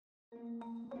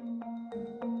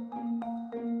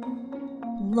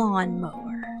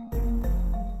Lawnmower.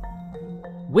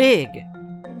 Wig.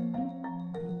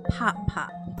 Pop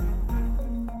pop.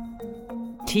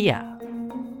 Tia.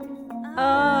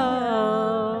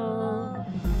 Oh.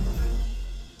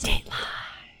 Dateline.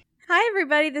 Hi,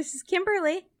 everybody. This is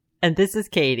Kimberly. And this is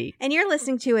Katie. And you're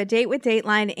listening to A Date with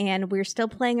Dateline, and we're still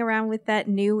playing around with that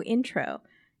new intro.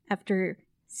 After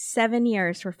 7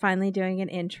 years, we're finally doing an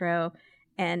intro.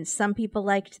 And some people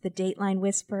liked the Dateline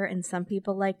whisper, and some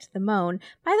people liked the moan.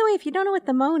 By the way, if you don't know what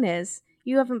the moan is,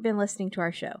 you haven't been listening to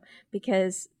our show.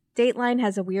 Because Dateline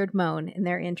has a weird moan in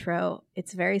their intro.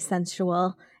 It's very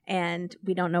sensual, and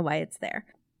we don't know why it's there.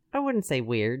 I wouldn't say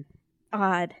weird.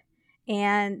 Odd.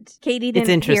 And Katie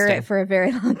didn't hear it for a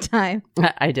very long time.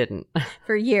 I didn't.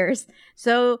 For years.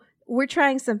 So we're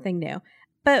trying something new.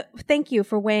 But thank you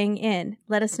for weighing in.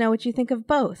 Let us know what you think of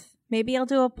both. Maybe I'll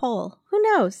do a poll. Who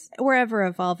knows? We're ever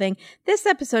evolving. This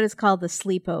episode is called The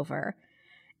Sleepover.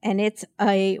 And it's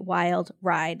a wild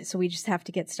ride. So we just have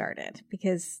to get started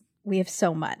because we have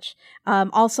so much.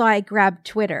 Also, I grabbed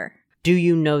Twitter. Do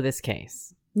you know this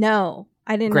case? No,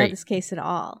 I didn't know this case at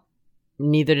all.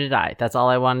 Neither did I. That's all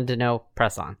I wanted to know.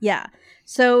 Press on. Yeah.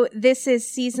 So this is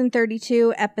season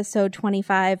 32, episode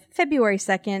 25, February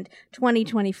 2nd,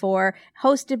 2024,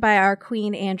 hosted by our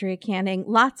queen, Andrea Canning.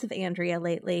 Lots of Andrea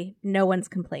lately. No one's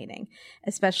complaining,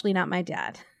 especially not my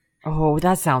dad. Oh,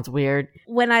 that sounds weird.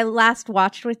 When I last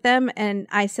watched with them and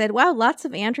I said, wow, lots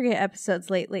of Andrea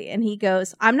episodes lately. And he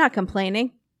goes, I'm not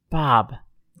complaining. Bob.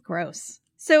 Gross.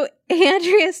 So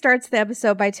Andrea starts the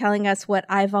episode by telling us what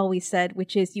I've always said,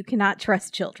 which is you cannot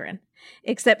trust children.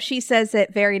 Except she says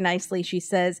it very nicely. She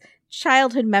says,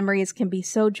 childhood memories can be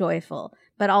so joyful,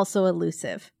 but also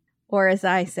elusive. Or as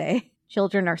I say,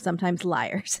 children are sometimes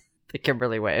liars. The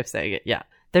Kimberly way of saying it. Yeah.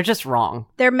 They're just wrong.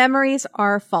 Their memories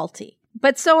are faulty.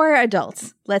 But so are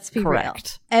adults. Let's be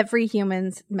Correct. real. Every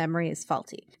human's memory is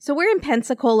faulty. So we're in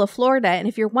Pensacola, Florida. And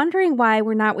if you're wondering why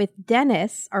we're not with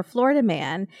Dennis, our Florida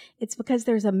man, it's because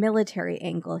there's a military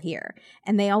angle here.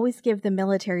 And they always give the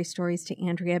military stories to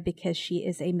Andrea because she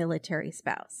is a military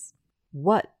spouse.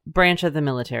 What branch of the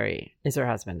military is her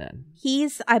husband in?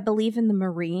 He's, I believe, in the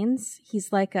Marines.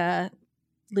 He's like a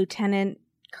lieutenant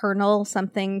colonel,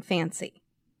 something fancy.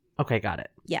 Okay, got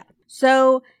it. Yeah.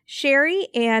 So Sherry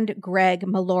and Greg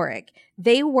Maloric,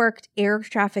 they worked air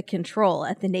traffic control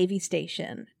at the Navy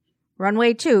station.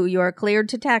 Runway 2, you are cleared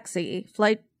to taxi.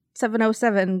 Flight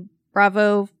 707,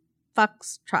 Bravo,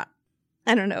 Foxtrot.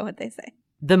 I don't know what they say.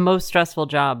 The most stressful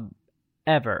job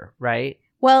ever, right?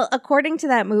 Well, according to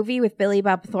that movie with Billy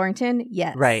Bob Thornton,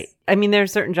 yes. Right. I mean, there are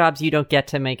certain jobs you don't get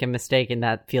to make a mistake, and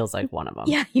that feels like one of them.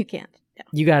 Yeah, you can't. No.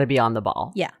 You got to be on the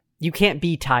ball. Yeah. You can't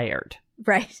be tired.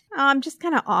 Right. Oh, I'm just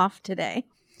kind of off today.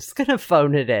 Just gonna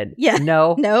phone it in. Yeah.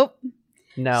 No. Nope.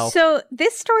 No. So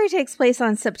this story takes place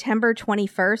on September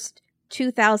 21st,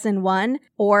 2001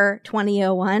 or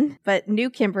 2001, but new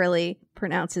Kimberly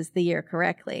pronounces the year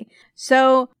correctly.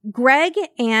 So Greg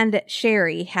and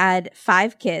Sherry had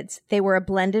 5 kids. They were a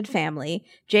blended family.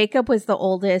 Jacob was the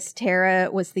oldest. Tara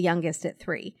was the youngest at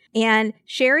 3. And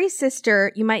Sherry's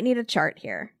sister, you might need a chart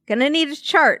here. Gonna need a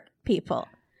chart, people.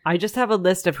 I just have a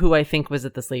list of who I think was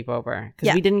at the sleepover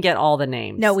because we didn't get all the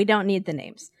names. No, we don't need the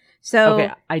names. So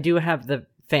okay, I do have the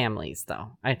families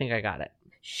though. I think I got it.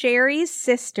 Sherry's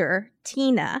sister,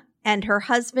 Tina, and her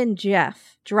husband,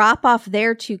 Jeff, drop off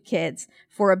their 2 kids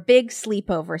for a big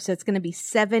sleepover. So it's going to be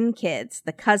 7 kids.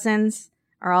 The cousins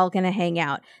are all going to hang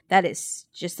out. That is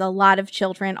just a lot of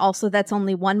children. Also, that's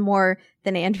only one more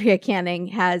than Andrea Canning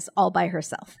has all by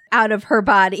herself out of her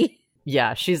body.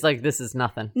 Yeah, she's like, this is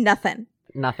nothing. Nothing.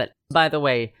 Nothing. By the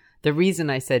way, the reason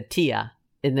I said Tia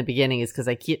in the beginning is because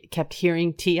I kept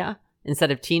hearing Tia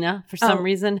instead of Tina for some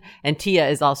reason. And Tia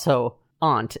is also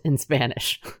aunt in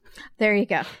Spanish. There you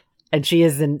go. And she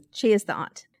is the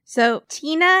aunt. So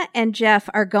Tina and Jeff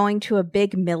are going to a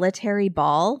big military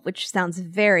ball, which sounds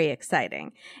very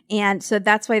exciting. And so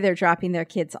that's why they're dropping their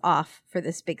kids off for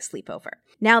this big sleepover.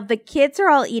 Now, the kids are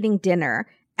all eating dinner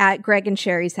at Greg and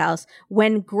Sherry's house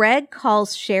when Greg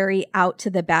calls Sherry out to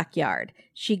the backyard.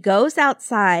 She goes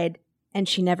outside and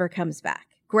she never comes back.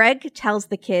 Greg tells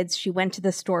the kids she went to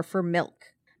the store for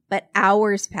milk, but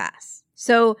hours pass.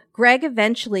 So Greg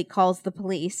eventually calls the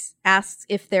police, asks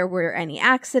if there were any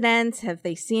accidents, have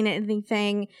they seen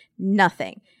anything?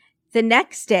 Nothing. The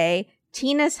next day,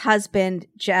 Tina's husband,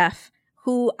 Jeff,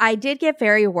 who I did get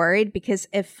very worried because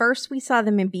at first we saw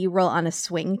them in B-roll on a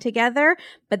swing together,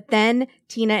 but then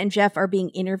Tina and Jeff are being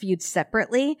interviewed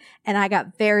separately, and I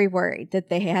got very worried that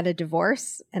they had a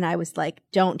divorce, and I was like,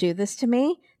 don't do this to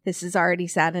me. This is already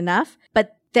sad enough.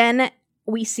 But then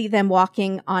we see them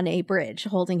walking on a bridge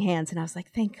holding hands. And I was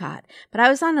like, thank God. But I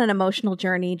was on an emotional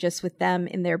journey just with them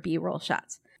in their B-roll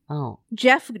shots. Oh.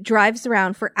 Jeff drives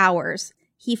around for hours.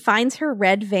 He finds her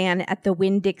red van at the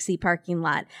Winn-Dixie parking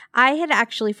lot. I had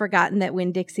actually forgotten that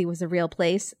Winn-Dixie was a real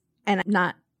place and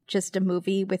not just a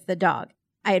movie with the dog.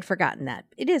 I had forgotten that.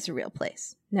 It is a real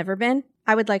place. Never been?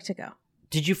 I would like to go.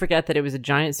 Did you forget that it was a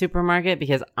giant supermarket?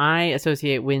 Because I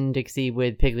associate Winn-Dixie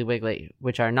with Piggly Wiggly,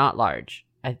 which are not large.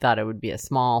 I thought it would be a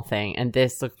small thing, and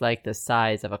this looked like the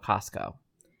size of a Costco.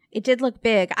 It did look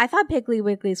big. I thought Piggly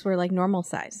Wigglies were like normal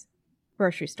size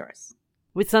grocery stores.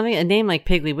 With a name like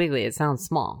Piggly Wiggly, it sounds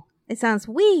small. It sounds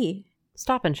wee.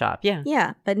 Stop and Shop, yeah.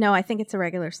 Yeah, but no, I think it's a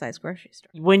regular size grocery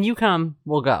store. When you come,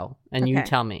 we'll go, and you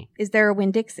tell me. Is there a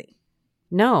Winn-Dixie?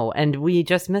 No, and we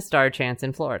just missed our chance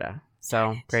in Florida.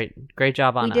 So great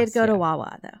job on us. We did go to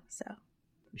Wawa, though, so.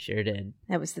 We sure did.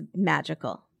 That was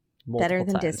magical. Multiple Better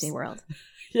than times. Disney World.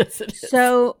 Yes, it is.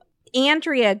 So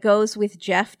Andrea goes with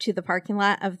Jeff to the parking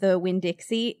lot of the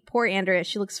Winn-Dixie. Poor Andrea,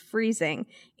 she looks freezing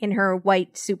in her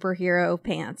white superhero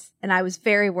pants. And I was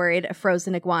very worried a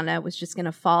frozen iguana was just going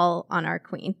to fall on our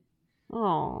queen.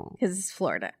 Oh. Because it's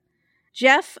Florida.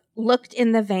 Jeff looked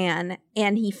in the van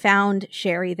and he found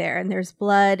Sherry there. And there's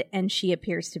blood and she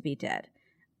appears to be dead.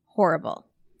 Horrible.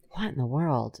 What in the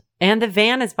world? And the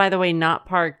van is, by the way, not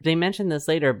parked. They mentioned this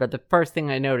later, but the first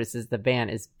thing I noticed is the van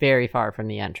is very far from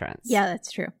the entrance. Yeah,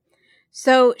 that's true.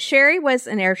 So Sherry was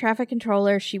an air traffic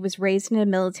controller. She was raised in a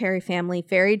military family,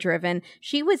 very driven.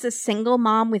 She was a single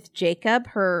mom with Jacob,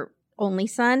 her only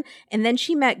son. And then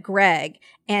she met Greg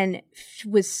and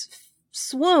was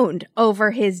swooned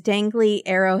over his dangly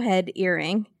arrowhead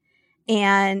earring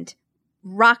and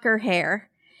rocker hair.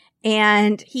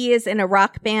 And he is in a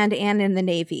rock band and in the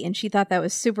Navy. And she thought that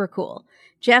was super cool.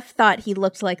 Jeff thought he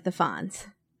looked like the Fonz.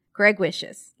 Greg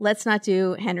wishes. Let's not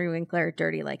do Henry Winkler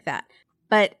dirty like that.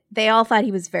 But they all thought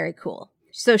he was very cool.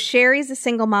 So Sherry's a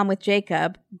single mom with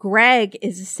Jacob. Greg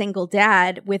is a single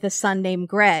dad with a son named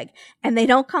Greg. And they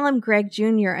don't call him Greg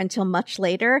Jr. until much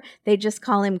later. They just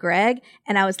call him Greg.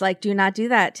 And I was like, do not do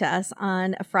that to us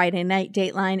on a Friday night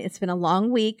Dateline. It's been a long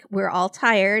week. We're all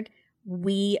tired.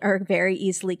 We are very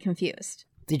easily confused.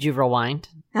 Did you rewind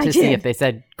I to did. see if they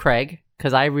said Craig?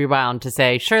 Because I rewound to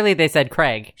say, surely they said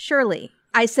Craig. Surely.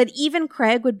 I said even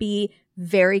Craig would be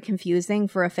very confusing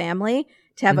for a family.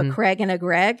 To have a Craig and a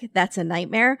Greg, that's a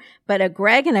nightmare. But a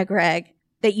Greg and a Greg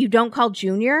that you don't call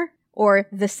Junior or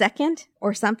the second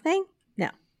or something? No.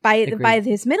 By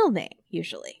his middle name,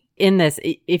 usually. In this,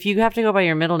 if you have to go by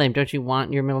your middle name, don't you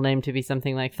want your middle name to be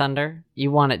something like Thunder? You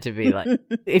want it to be like,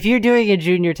 if you're doing a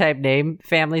junior type name,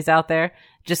 families out there,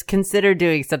 just consider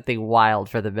doing something wild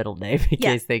for the middle name in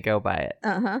case they go by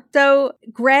it. So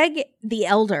Greg, the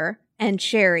elder, and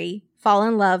Sherry fall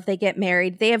in love. They get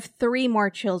married. They have 3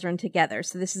 more children together.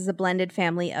 So this is a blended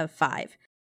family of 5.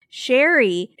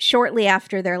 Sherry, shortly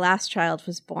after their last child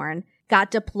was born, got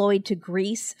deployed to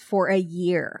Greece for a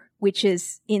year, which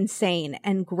is insane.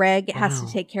 And Greg has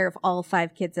to take care of all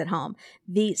 5 kids at home.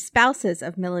 The spouses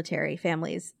of military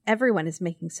families, everyone is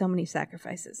making so many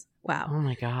sacrifices. Wow. Oh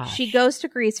my gosh. She goes to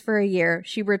Greece for a year.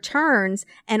 She returns,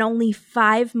 and only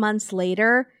 5 months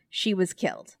later, she was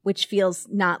killed, which feels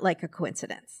not like a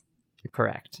coincidence.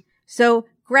 Correct. So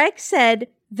Greg said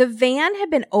the van had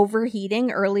been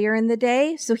overheating earlier in the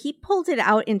day, so he pulled it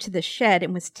out into the shed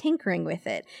and was tinkering with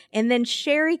it. And then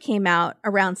Sherry came out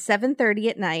around 7:30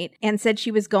 at night and said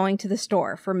she was going to the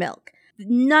store for milk.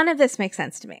 None of this makes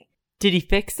sense to me. Did he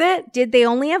fix it? Did they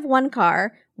only have one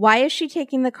car? Why is she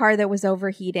taking the car that was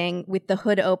overheating with the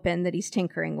hood open that he's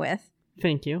tinkering with?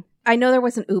 Thank you. I know there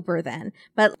wasn't Uber then,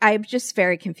 but I'm just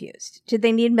very confused. Did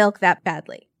they need milk that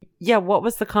badly? Yeah, what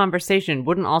was the conversation?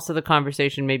 Wouldn't also the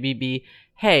conversation maybe be,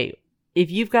 hey, if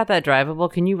you've got that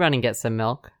drivable, can you run and get some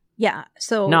milk? Yeah,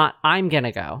 so... Not, I'm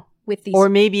gonna go. With these... Or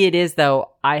maybe it is, though,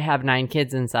 I have 9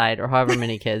 kids inside, or however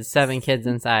many kids, 7 kids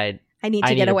inside. I need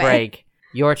to get away. A break.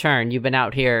 Your turn. You've been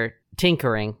out here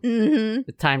tinkering. Mm-hmm.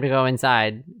 It's time to go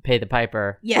inside, pay the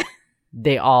piper. Yeah.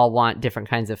 They all want different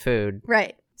kinds of food.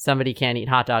 Right. Somebody can't eat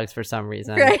hot dogs for some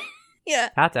reason. Right. Yeah.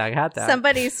 Hot dog, hot dog.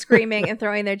 Somebody's screaming and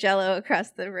throwing their Jell-O across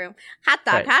the room. Hot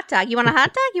dog, hot dog. You want a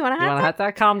hot dog? You want a hot dog? You want a hot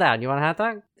dog? Calm down. You want a hot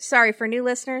dog? Sorry, for new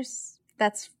listeners,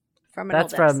 that's from an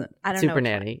That's old from episode. I don't Super know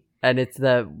Nanny. And it's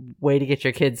the way to get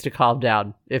your kids to calm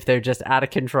down. If they're just out of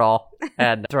control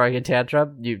and throwing a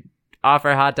tantrum, you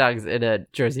offer hot dogs in a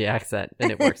Jersey accent,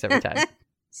 and it works every time.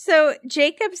 So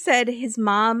Jacob said his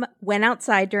mom went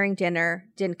outside during dinner,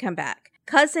 didn't come back.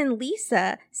 Cousin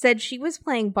Lisa said she was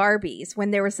playing Barbies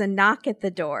when there was a knock at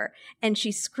the door, and she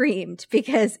screamed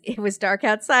because it was dark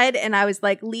outside. And I was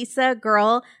like, Lisa,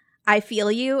 girl, I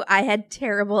feel you. I had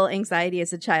terrible anxiety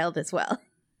as a child as well.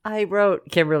 I wrote,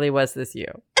 Kimberly, was this you?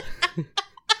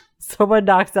 Someone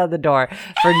knocks on the door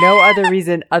for no other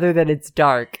reason other than it's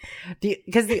dark.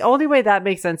 Because the only way that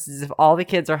makes sense is if all the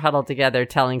kids are huddled together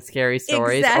telling scary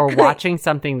stories or watching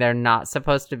something they're not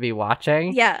supposed to be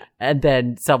watching. Yeah. And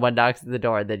then someone knocks at the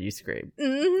door and then you scream.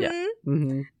 Mm-hmm. Yeah.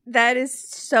 Mm-hmm. That is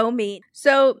so mean.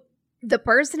 So the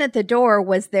person at the door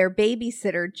was their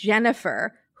babysitter,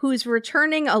 Jennifer, who's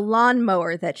returning a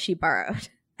lawnmower that she borrowed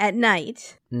at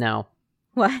night. No.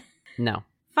 What? No.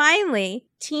 Finally,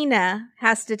 Tina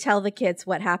has to tell the kids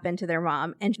what happened to their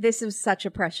mom. And this was such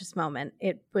a precious moment.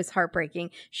 It was heartbreaking.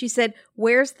 She said,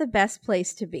 "Where's the best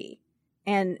place to be?"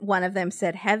 And one of them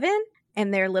said, "Heaven."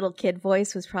 And their little kid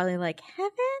voice was probably like,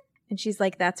 "Heaven?" And she's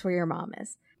like, "That's where your mom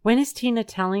is." When is Tina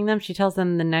telling them? She tells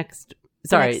them the next...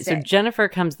 Sorry, next so day. Jennifer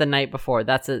comes the night before.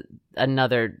 That's it's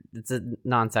a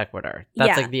non sequitur.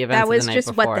 That's like the events of the night before. That was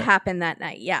just what happened that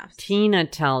night, yeah. Tina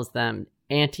tells them,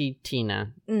 Auntie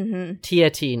Tina, Mm-hmm. Tia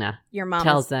Tina, Your mom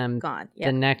tells is them gone. Yeah.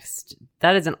 the next...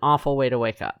 That is an awful way to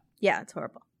wake up. Yeah, it's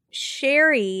horrible.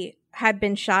 Sherry had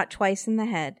been shot twice in the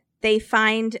head. They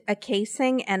find a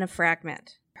casing and a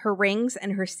fragment. Her rings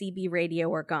and her CB radio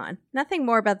were gone. Nothing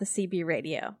more about the CB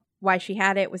radio. Why she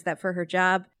had it, was that for her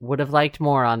job? Would have liked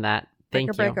more on that. Thank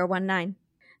you. Breaker 19.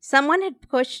 Someone had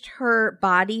pushed her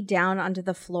body down onto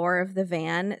the floor of the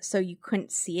van so you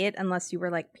couldn't see it unless you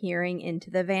were like peering into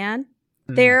the van.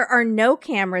 There are no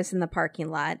cameras in the parking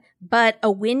lot, but a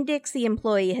Winn-Dixie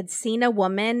employee had seen a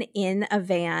woman in a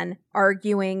van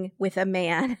arguing with a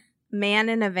man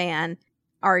in a van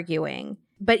arguing,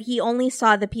 but he only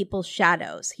saw the people's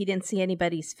shadows. He didn't see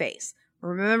anybody's face.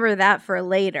 Remember that for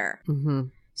later. Mm-hmm.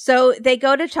 So they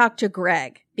go to talk to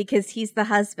Greg because he's the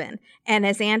husband. And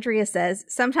as Andrea says,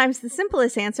 sometimes the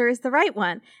simplest answer is the right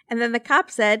one. And then the cop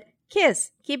said,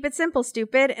 "Kiss. Keep it simple,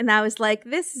 stupid." And I was like,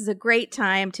 this is a great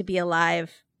time to be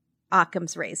alive.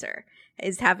 Occam's razor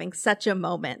is having such a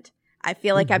moment. I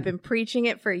feel like I've been preaching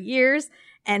it for years,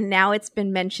 and now it's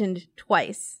been mentioned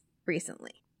twice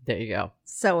recently. There you go.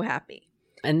 So happy.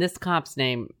 And this cop's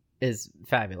name is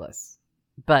fabulous.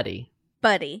 Buddy.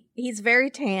 Buddy. He's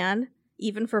very tan,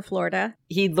 even for Florida.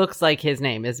 He looks like his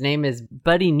name. His name is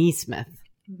Buddy Neesmith.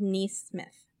 Neesmith.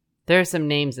 There are some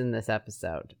names in this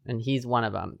episode, and he's one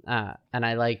of them. And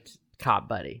I liked Cop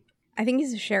Buddy. I think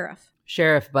he's a sheriff.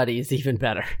 Sheriff Buddy is even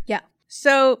better. Yeah.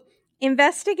 So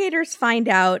investigators find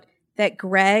out that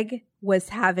Greg was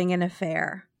having an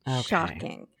affair. Okay.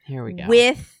 Shocking. Here we go.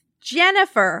 With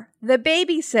Jennifer, the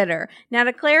babysitter. Now,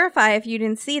 to clarify, if you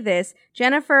didn't see this,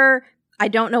 Jennifer, I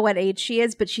don't know what age she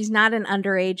is, but she's not an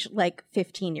underage, like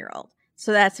 15-year-old.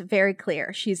 So that's very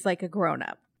clear. She's like a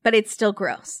grown-up, but it's still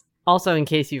gross. Also, in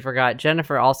case you forgot,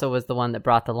 Jennifer also was the one that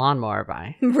brought the lawnmower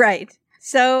by. Right.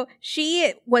 So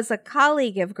she was a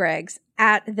colleague of Greg's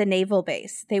at the naval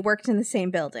base. They worked in the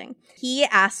same building. He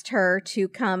asked her to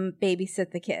come babysit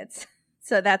the kids.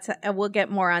 So we'll get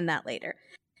more on that later.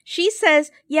 She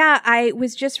says, "Yeah, I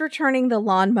was just returning the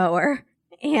lawnmower."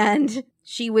 And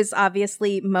she was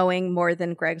obviously mowing more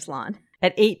than Greg's lawn.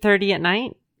 At 8:30 at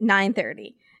night?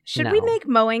 9:30. Should we make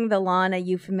mowing the lawn a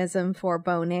euphemism for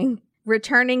boning?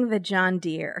 Returning the John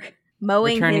Deere.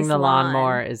 Returning the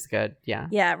lawnmower is good. Yeah.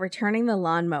 Yeah, returning the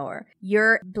lawnmower.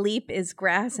 Your bleep is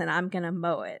grass and I'm going to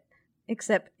mow it.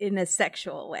 Except in a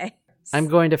sexual way. I'm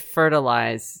going to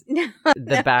fertilize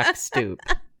the back stoop.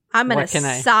 I'm going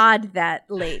to sod that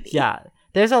lady. Yeah.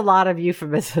 There's a lot of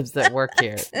euphemisms that work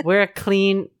here. We're a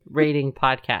clean rating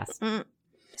podcast.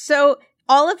 So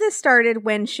all of this started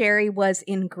when Sherry was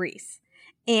in Greece.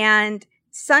 And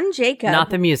son Jacob...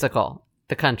 Not the musical.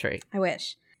 The country. I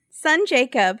wish. Son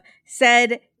Jacob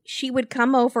said she would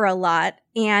come over a lot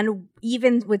and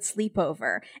even would sleep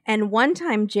over. And one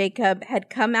time Jacob had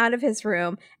come out of his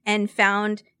room and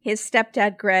found his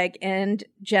stepdad Greg and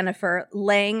Jennifer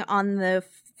laying on the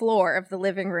floor of the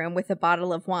living room with a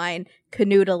bottle of wine,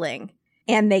 canoodling.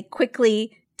 And they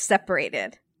quickly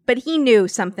separated. But he knew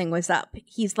something was up.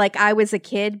 He's like, I was a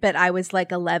kid, but I was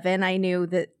like 11. I knew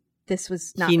that this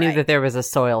was not right. He knew that there was a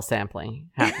soil sampling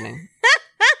happening.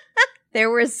 There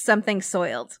was something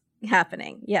soiled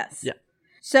happening. Yes. Yeah.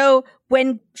 So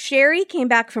when Sherry came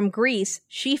back from Greece,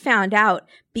 she found out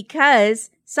because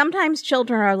sometimes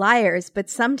children are liars, but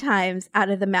sometimes out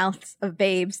of the mouths of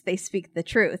babes, they speak the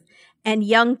truth. And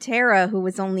young Tara, who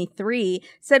was only 3,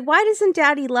 said, "Why doesn't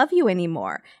Daddy love you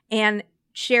anymore?" And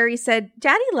Sherry said,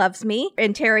 "Daddy loves me."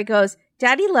 And Terry goes,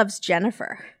 "Daddy loves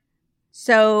Jennifer."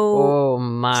 So oh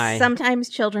my. Sometimes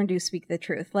children do speak the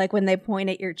truth. Like when they point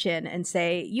at your chin and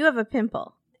say, "You have a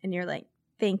pimple." And you're like,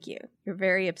 "Thank you. You're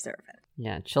very observant."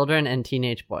 Yeah, children and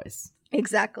teenage boys.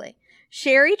 Exactly.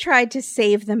 Sherry tried to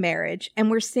save the marriage, and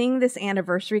we're seeing this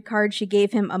anniversary card she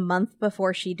gave him a month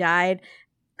before she died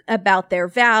about their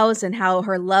vows and how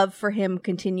her love for him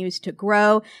continues to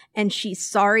grow, and she's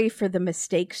sorry for the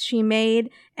mistakes she made.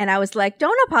 And I was like,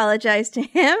 don't apologize to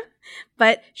him.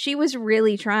 But she was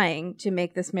really trying to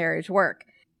make this marriage work.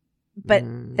 But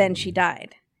then she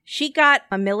died. She got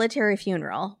a military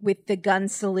funeral with the gun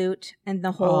salute and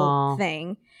the whole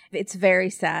thing. It's very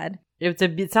sad.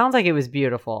 It sounds like it was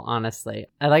beautiful, honestly.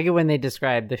 I like it when they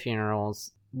describe the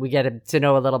funerals. We get to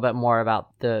know a little bit more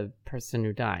about the person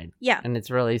who died. Yeah. And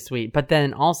it's really sweet. But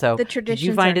then also, the traditions did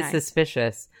you find it nice.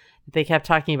 suspicious that they kept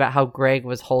talking about how Greg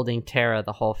was holding Tara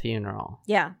the whole funeral?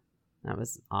 Yeah. That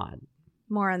was odd.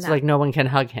 More on It's that. like no one can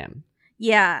hug him.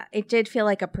 Yeah, it did feel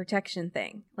like a protection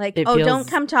thing. Like, It feels- don't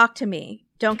come talk to me.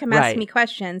 Don't come ask Right. me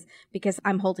questions because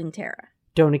I'm holding Tara.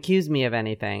 Don't accuse me of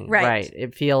anything. Right.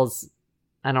 It feels,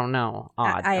 I don't know,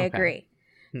 odd. I Okay. agree.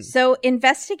 So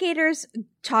investigators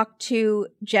talked to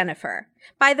Jennifer.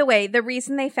 By the way, the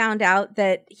reason they found out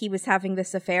that he was having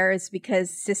this affair is because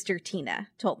Sister Tina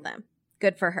told them.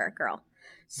 Good for her, girl. There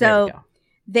we So go.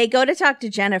 they go to talk to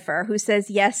Jennifer, who says,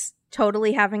 yes,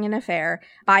 totally having an affair.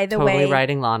 By the way, Totally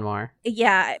riding lawnmower.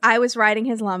 yeah, I was riding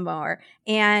his lawnmower.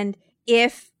 And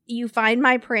if you find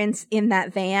my prints in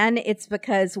that van, it's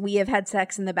because we have had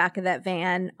sex in the back of that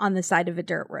van on the side of a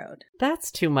dirt road. That's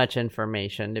too much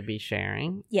information to be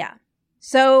sharing. Yeah.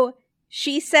 So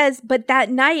she says, but that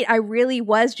night I really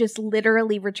was just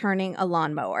literally returning a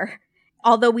lawnmower,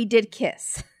 although we did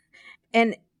kiss.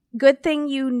 And good thing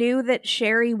you knew that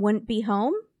Sherry wouldn't be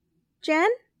home, Jen?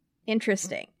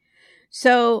 Interesting.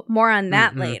 So more on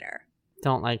that later.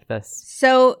 Don't like this.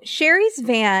 So Sherry's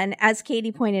van, as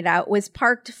Katie pointed out, was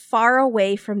parked far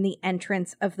away from the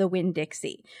entrance of the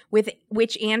Winn-Dixie, with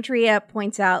which Andrea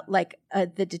points out like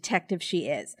the detective she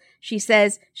is. She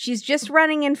says she's just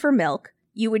running in for milk.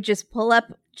 You would just pull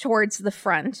up towards the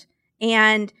front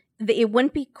and it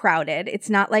wouldn't be crowded. It's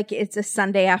not like it's a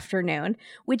Sunday afternoon,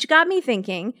 which got me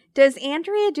thinking, does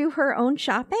Andrea do her own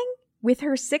shopping with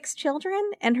her 6 children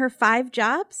and her 5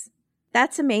 jobs?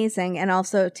 That's amazing and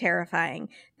also terrifying.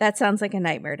 That sounds like a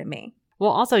nightmare to me.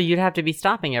 Well, also, you'd have to be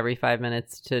stopping every 5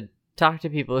 minutes to talk to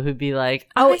people who'd be like,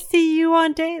 I see you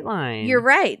on Dateline. You're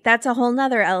right. That's a whole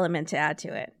nother element to add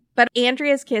to it. But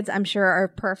Andrea's kids, I'm sure, are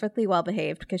perfectly well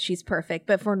behaved because she's perfect.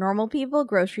 But for normal people,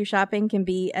 grocery shopping can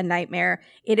be a nightmare.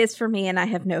 It is for me, and I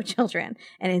have no children,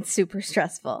 and it's super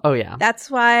stressful. Oh, yeah. That's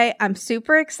why I'm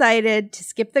super excited to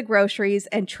skip the groceries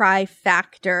and try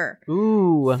Factor.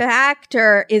 Ooh.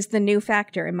 Factor is the new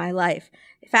Factor in my life.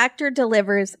 Factor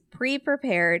delivers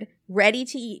pre-prepared,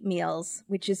 ready-to-eat meals,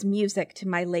 which is music to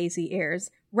my lazy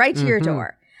ears, right to your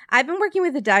door. I've been working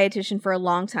with a dietitian for a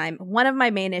long time. One of my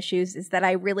main issues is that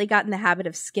I really got in the habit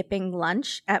of skipping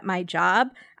lunch at my job.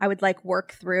 I would like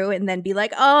work through and then be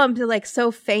like, oh, I'm like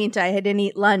so faint. I didn't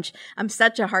eat lunch. I'm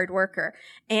such a hard worker.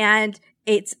 And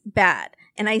it's bad.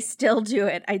 And I still do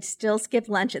it. I still skip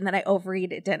lunch and then I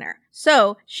overeat at dinner.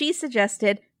 So she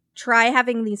suggested try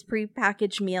having these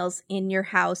prepackaged meals in your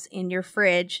house, in your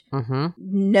fridge,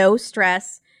 no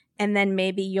stress, and then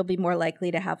maybe you'll be more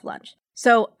likely to have lunch.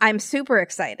 So I'm super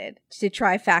excited to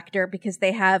try Factor because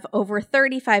they have over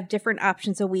 35 different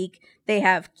options a week. They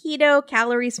have keto,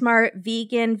 calorie smart,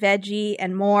 vegan, veggie,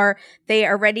 and more. They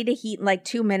are ready to heat in like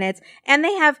 2 minutes. And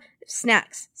they have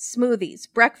snacks,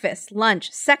 smoothies, breakfast,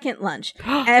 lunch, second lunch,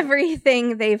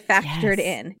 everything they've factored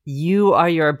in. You are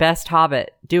your best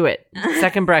hobbit. Do it.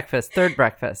 Second breakfast, third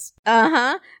breakfast.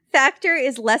 Factor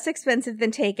is less expensive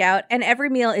than takeout, and every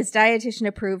meal is dietitian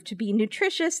approved to be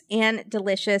nutritious and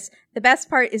delicious. The best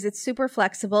part is it's super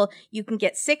flexible. You can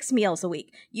get 6 meals a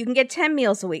week. You can get 10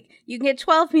 meals a week. You can get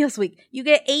 12 meals a week. You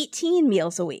get 18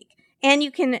 meals a week. And you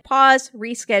can pause,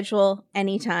 reschedule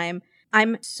anytime.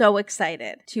 I'm so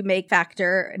excited to make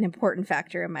Factor an important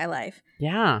factor in my life.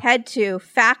 Yeah. Head to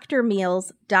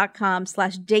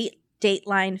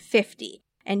factormeals.com/dateline50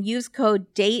 and use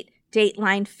code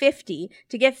Dateline50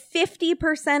 to get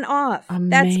 50% off.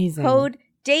 Amazing. That's code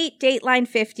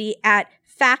Dateline50 at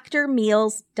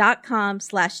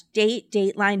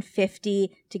factormeals.com/dateline50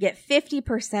 to get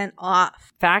 50%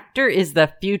 off. Factor is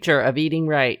the future of eating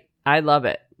right. I love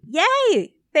it.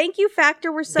 Yay! Thank you,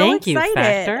 Factor. We're so excited. Thank you,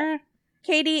 Factor.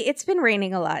 Katie, it's been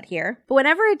raining a lot here, but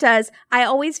whenever it does, I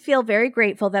always feel very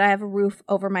grateful that I have a roof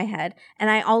over my head, and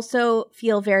I also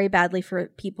feel very badly for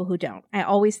people who don't. I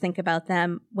always think about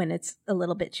them when it's a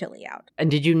little bit chilly out. And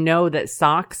did you know that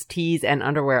socks, tees, and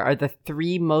underwear are the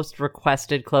 3 most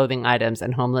requested clothing items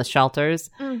in homeless shelters?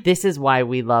 This is why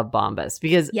we love Bombas,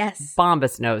 because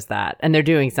Bombas knows that, and they're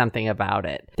doing something about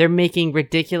it. They're making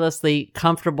ridiculously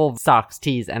comfortable socks,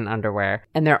 tees, and underwear,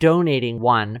 and they're donating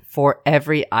one for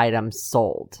every item sold.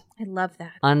 I love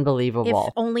that. Unbelievable.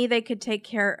 If only they could take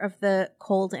care of the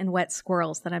cold and wet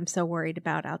squirrels that I'm so worried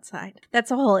about outside.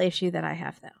 That's a whole issue that I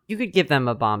have, though. You could give them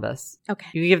a Bombas. Okay.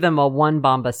 You could give them a 1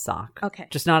 Bombas sock. Okay.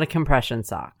 Just not a compression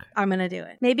sock. I'm going to do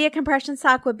it. Maybe a compression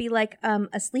sock would be like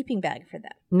a sleeping bag for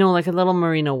them. No, like a little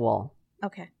merino wool.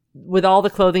 Okay. With all the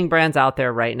clothing brands out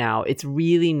there right now, it's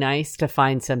really nice to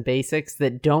find some basics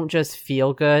that don't just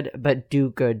feel good, but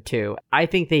do good too. I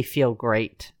think they feel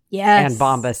great. Yes. And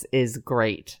Bombas is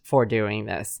great for doing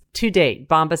this. To date,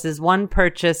 Bombas' 1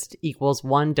 purchased equals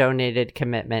 1 donated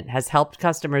commitment has helped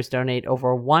customers donate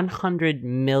over 100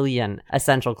 million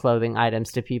essential clothing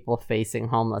items to people facing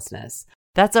homelessness.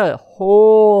 That's a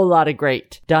whole lot of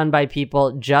great done by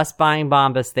people just buying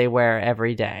Bombas they wear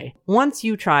every day. Once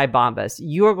you try Bombas,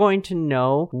 you are going to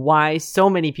know why so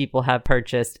many people have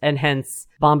purchased, and hence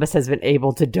Bombas has been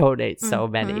able to donate so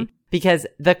many. Because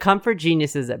the comfort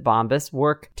geniuses at Bombas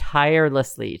work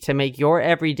tirelessly to make your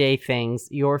everyday things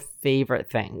your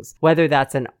favorite things. Whether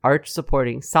that's an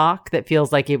arch-supporting sock that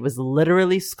feels like it was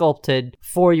literally sculpted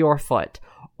for your foot,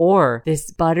 or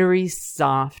this buttery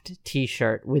soft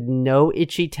t-shirt with no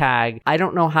itchy tag. I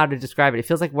don't know how to describe it. It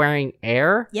feels like wearing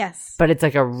air. Yes. But it's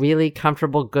like a really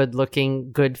comfortable,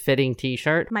 good-looking, good-fitting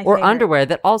t-shirt. My or favorite. Underwear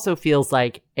that also feels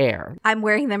like air. I'm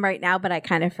wearing them right now, but I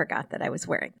kind of forgot that I was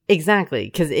wearing. Exactly,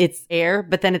 because it's air,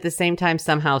 but then at the same time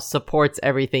somehow supports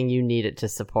everything you need it to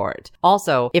support.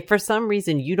 Also, if for some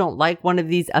reason you don't like one of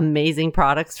these amazing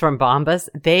products from Bombas,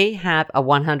 they have a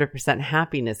 100%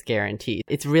 happiness guarantee.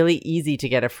 It's really easy to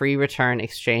get a free return,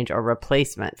 exchange, or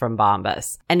replacement from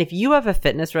Bombas. And if you have a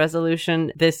fitness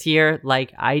resolution this year,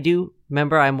 like I do,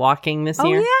 remember I'm walking this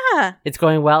year? Oh, yeah. It's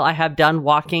going well. I have done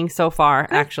walking so far,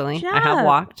 actually. job. I have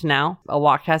walked now. A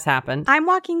walk has happened. I'm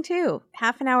walking too.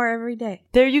 Half an hour every day.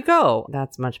 There you go.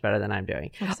 That's much better than I'm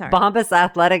doing. I'm sorry. Bombas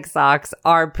athletic socks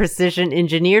are precision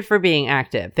engineered for being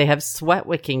active. They have sweat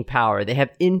wicking power. They have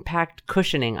impact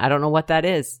cushioning. I don't know what that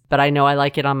is, but I know I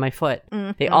like it on my foot.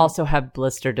 Mm-hmm. They also have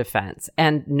blister defense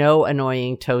and no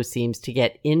annoying toe seams to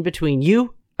get in between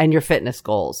you and your fitness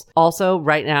goals. Also,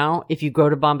 right now, if you go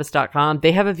to bombas.com,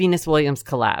 they have a Venus Williams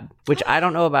collab, which I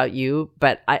don't know about you,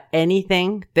 but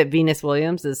anything that Venus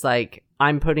Williams is like,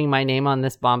 I'm putting my name on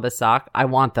this Bombas sock, I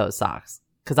want those socks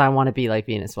because I want to be like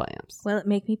Venus Williams. Will it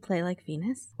make me play like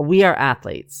Venus? We are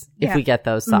athletes if we get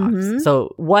those socks. Mm-hmm.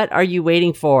 So what are you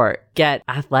waiting for? Get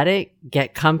athletic,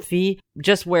 get comfy,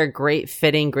 just wear great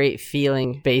fitting, great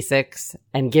feeling basics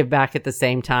and give back at the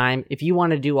same time. If you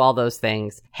want to do all those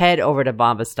things, head over to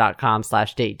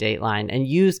bombas.com/datedateline and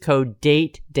use code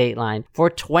DATEDATELINE for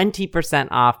 20%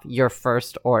 off your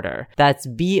first order. That's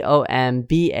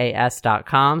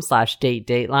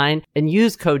BOMBAS.com/datedateline and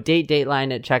use code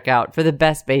DATEDATELINE at checkout for the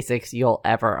best basics you'll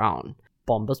ever own.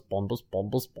 Bombas, Bombas,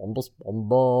 Bombas, Bombas,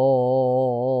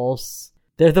 Bombas.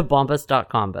 They're the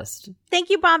Bombas.com best. Thank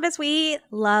you, Bombas. We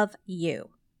love you.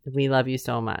 We love you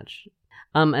so much.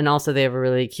 And also they have a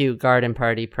really cute garden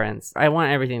party prints. I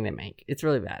want everything they make. It's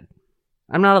really bad.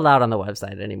 I'm not allowed on the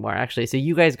website anymore, actually. So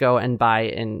you guys go and buy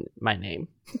in my name.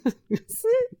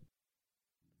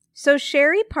 So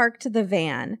Sherry parked the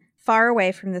van far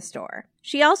away from the store.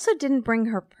 She also didn't bring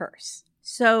her purse.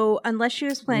 So unless she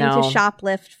was planning to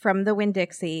shoplift from the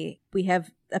Winn-Dixie, we have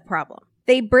a problem.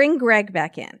 They bring Greg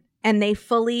back in. And they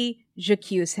fully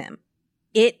j'accuse him.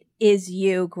 It is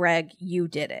you, Greg. You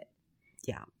did it.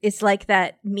 Yeah. It's like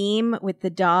that meme with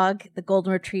the dog, the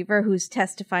golden retriever, who's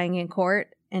testifying in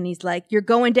court. And he's like, you're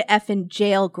going to effing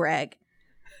jail, Greg.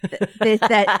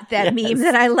 That yes. Meme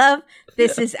that I love.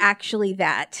 This is actually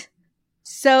that.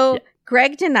 So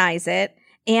Greg denies it.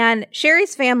 And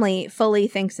Sherry's family fully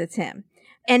thinks it's him.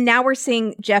 And now we're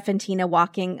seeing Jeff and Tina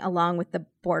walking along with the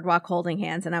boardwalk holding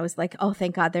hands. And I was like, oh,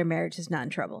 thank God their marriage is not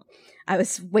in trouble. I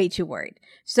was way too worried.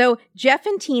 So Jeff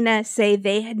and Tina say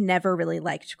they had never really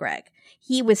liked Greg.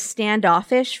 He was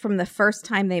standoffish from the first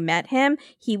time they met him.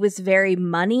 He was very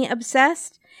money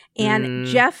obsessed. And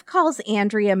Jeff calls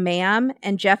Andrea ma'am.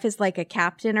 And Jeff is like a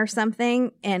captain or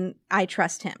something. And I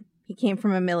trust him. He came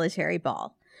from a military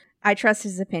ball. I trust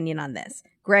his opinion on this.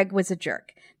 Greg was a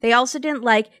jerk. They also didn't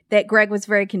like that Greg was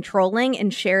very controlling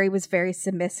and Sherry was very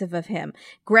submissive of him.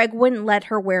 Greg wouldn't let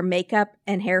her wear makeup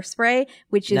and hairspray,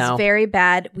 which is very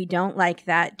bad. We don't like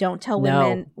that. Don't tell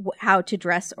women how to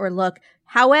dress or look.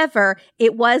 However,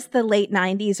 it was the late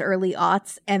 90s, early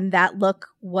aughts, and that look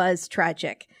was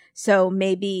tragic. So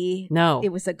maybe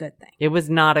it was a good thing. It was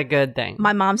not a good thing.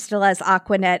 My mom still has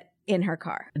Aquanet in her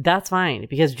car. That's fine,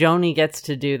 because Joni gets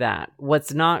to do that.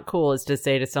 What's not cool is to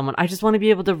say to someone, I just want to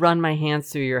be able to run my hands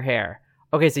through your hair.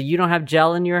 Okay, so you don't have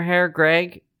gel in your hair,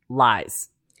 Greg? Lies.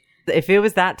 If it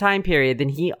was that time period, then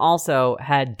he also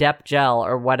had Dep gel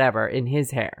or whatever in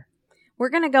his hair. We're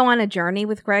going to go on a journey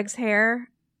with Greg's hair.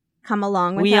 Come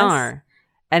along with us. We are.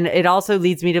 And it also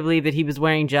leads me to believe that he was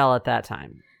wearing gel at that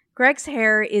time. Greg's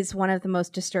hair is one of the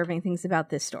most disturbing things about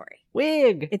this story.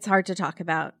 Wig. It's hard to talk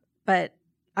about, but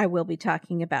I will be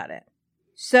talking about it.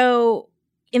 So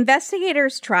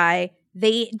investigators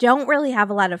they don't really have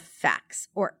a lot of facts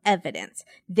or evidence.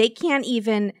 They can't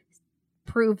even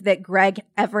prove that Greg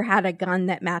ever had a gun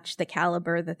that matched the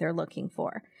caliber that they're looking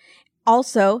for.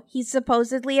 Also, he's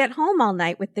supposedly at home all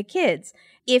night with the kids.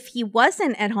 If he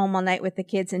wasn't at home all night with the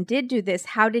kids and did do this,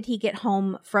 how did he get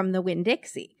home from the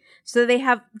Winn-Dixie? So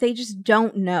they just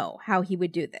don't know how he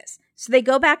would do this. So they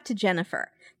go back to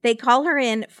Jennifer. They call her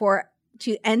in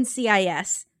to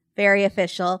NCIS, very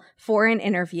official, for an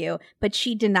interview, but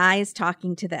she denies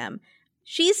talking to them.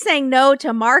 She's saying no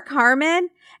to Mark Harmon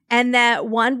and that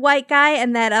one white guy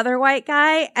and that other white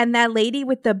guy and that lady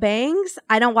with the bangs.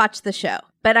 I don't watch the show,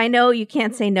 but I know you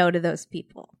can't say no to those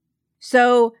people.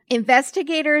 So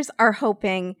investigators are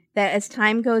hoping that as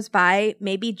time goes by,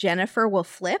 maybe Jennifer will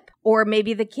flip, or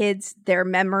maybe the kids, their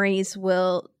memories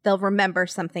they'll remember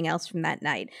something else from that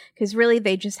night. Because really,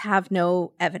 they just have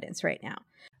no evidence right now.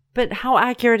 But how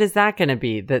accurate is that going to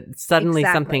be? That suddenly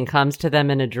something comes to them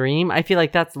in a dream? I feel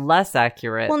like that's less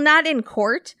accurate. Well, not in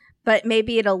court, but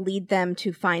maybe it'll lead them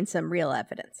to find some real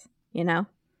evidence,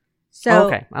 So,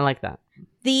 okay, I like that.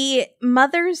 The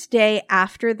Mother's Day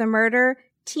after the murder,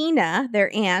 Tina,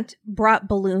 their aunt, brought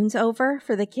balloons over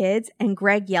for the kids, and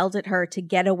Greg yelled at her to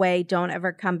get away, don't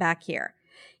ever come back here.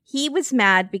 He was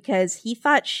mad because he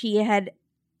thought she had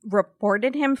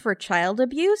reported him for child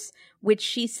abuse, which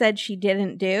she said she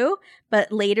didn't do,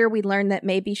 but later we learned that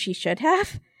maybe she should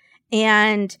have.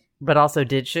 But also,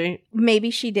 did she?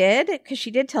 Maybe she did, because she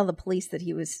did tell the police that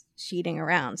he was cheating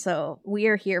around. So we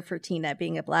are here for Tina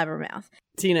being a blabbermouth.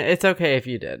 Tina, it's okay if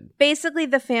you did. Basically,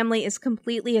 the family is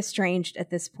completely estranged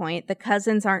at this point. The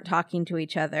cousins aren't talking to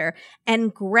each other.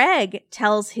 And Greg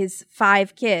tells his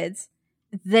 5 kids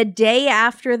the day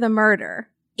after the murder,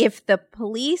 if the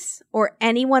police or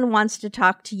anyone wants to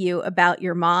talk to you about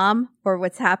your mom or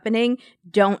what's happening,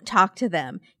 don't talk to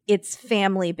them. It's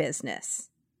family business.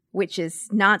 Which is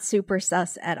not super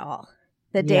sus at all.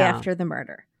 The day after the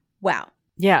murder. Wow.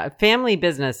 Yeah, family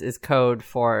business is code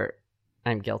for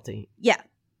I'm guilty. Yeah.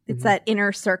 It's that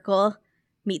inner circle,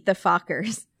 meet the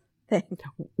Fockers thing.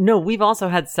 No, we've also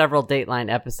had several Dateline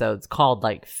episodes called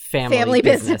like family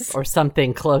business or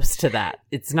something close to that.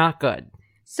 It's not good.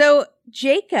 So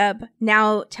Jacob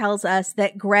now tells us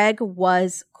that Greg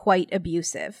was quite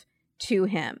abusive to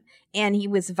him. And he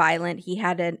was violent. He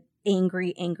had an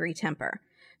angry temper.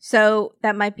 So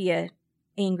that might be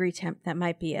that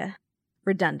might be a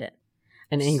redundant.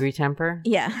 An angry temper?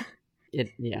 Yeah.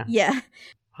 Yeah.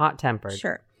 Hot-tempered.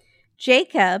 Sure.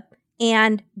 Jacob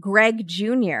and Greg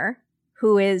Jr.,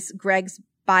 who is Greg's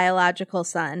biological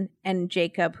son, and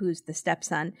Jacob, who's the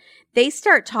stepson, they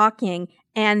start talking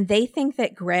and they think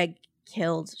that Greg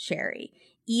killed Sherry.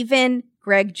 Even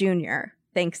Greg Jr.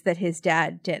 thinks that his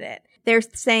dad did it. They're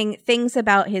saying things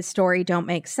about his story don't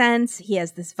make sense. He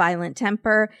has this violent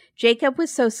temper. Jacob was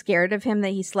so scared of him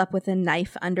that he slept with a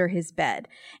knife under his bed.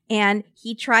 And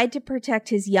he tried to protect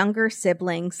his younger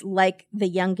siblings, like the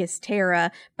youngest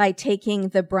Tara, by taking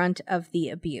the brunt of the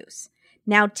abuse.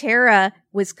 Now, Tara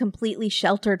was completely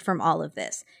sheltered from all of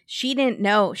this. She didn't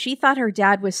know. She thought her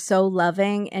dad was so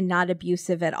loving and not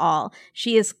abusive at all.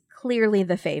 She is clearly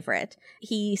the favorite.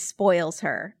 He spoils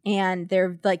her, and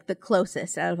they're like the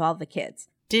closest out of all the kids.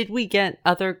 Did we get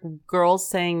other girls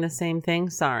saying the same thing?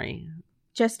 Sorry.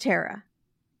 Just Tara.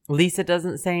 Lisa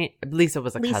doesn't say. Lisa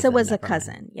was a cousin. Lisa was a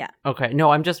cousin, yeah. Okay.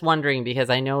 No, I'm just wondering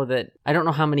because I know that I don't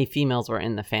know how many females were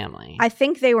in the family. I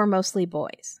think they were mostly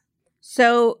boys.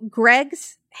 So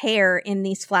Greg's hair in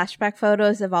these flashback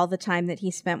photos of all the time that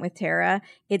he spent with Tara,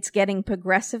 it's getting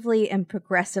progressively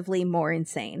more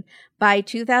insane. By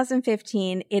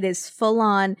 2015, it is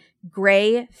full-on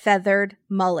gray feathered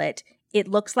mullet. It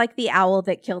looks like the owl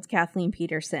that killed Kathleen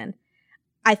Peterson.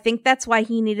 I think that's why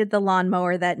he needed the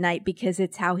lawnmower that night, because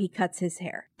it's how he cuts his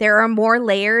hair. There are more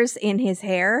layers in his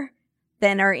hair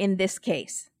than are in this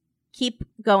case. Keep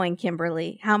going,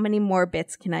 Kimberly. How many more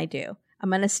bits can I do? I'm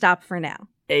going to stop for now.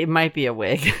 It might be a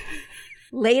wig.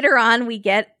 Later on, we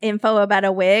get info about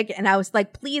a wig, and I was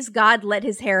like, please, God, let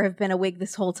his hair have been a wig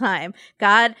this whole time.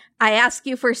 God, I ask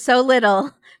you for so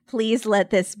little. Please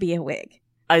let this be a wig.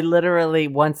 I literally,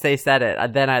 once they said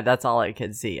it, that's all I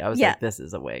could see. I was like, this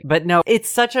is a wig. But no,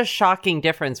 it's such a shocking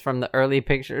difference from the early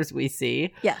pictures we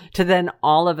see to then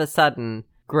all of a sudden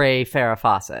gray Farrah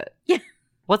Fawcett. Yeah.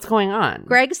 What's going on?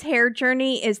 Greg's hair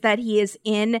journey is that he is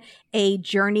in a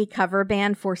Journey cover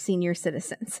band for senior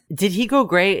citizens. Did he go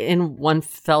gray in one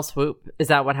fell swoop? Is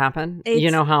that what happened? You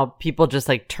know how people just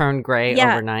like turn gray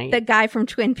overnight? The guy from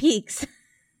Twin Peaks.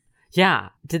 Yeah.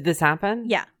 Did this happen?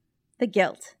 Yeah. The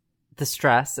guilt. The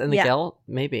stress and the guilt?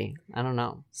 Maybe. I don't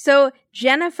know. So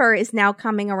Jennifer is now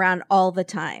coming around all the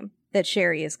time that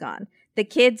Sherry is gone. The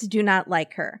kids do not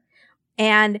like her.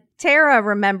 And Tara,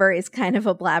 remember, is kind of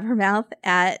a blabbermouth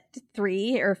at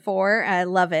 3 or 4. I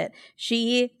love it.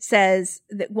 She says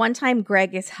that one time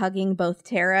Greg is hugging both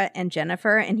Tara and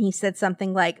Jennifer, and he said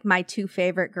something like, my 2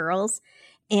 favorite girls.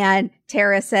 And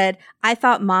Tara said, I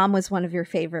thought Mom was one of your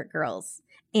favorite girls.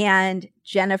 And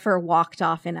Jennifer walked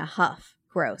off in a huff.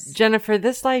 Gross. Jennifer,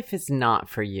 this life is not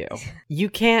for you. You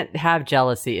can't have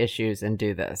jealousy issues and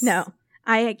do this. No,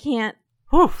 I can't.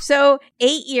 Whew. So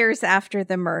 8 years after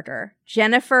the murder,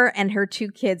 Jennifer and her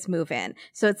 2 kids move in.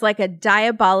 So it's like a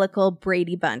diabolical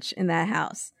Brady Bunch in that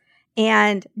house.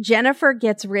 And Jennifer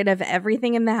gets rid of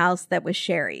everything in the house that was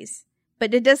Sherry's.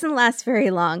 But it doesn't last very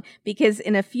long, because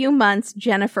in a few months,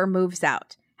 Jennifer moves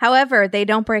out. However, they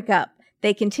don't break up.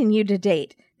 They continue to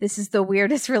date. This is the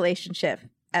weirdest relationship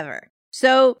ever.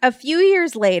 So a few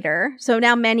years later, so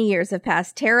now many years have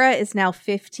passed, Tara is now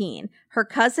 15. Her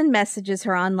cousin messages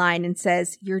her online and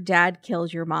says, your dad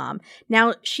killed your mom.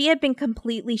 Now, she had been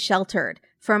completely sheltered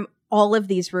from all of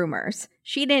these rumors.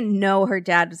 She didn't know her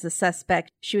dad was a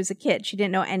suspect. She was a kid. She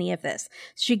didn't know any of this.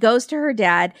 She goes to her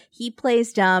dad. He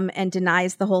plays dumb and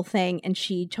denies the whole thing, and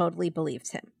she totally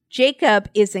believes him. Jacob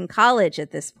is in college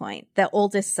at this point, the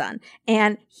oldest son,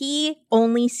 and he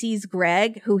only sees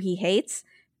Greg, who he hates,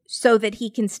 so that he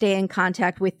can stay in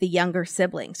contact with the younger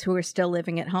siblings who are still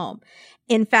living at home.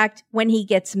 In fact, when he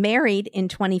gets married in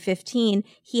 2015,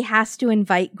 he has to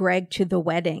invite Greg to the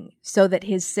wedding so that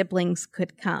his siblings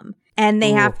could come. And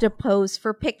they have to pose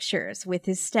for pictures with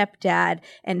his stepdad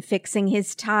and fixing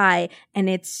his tie. And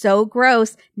it's so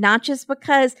gross, not just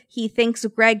because he thinks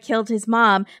Greg killed his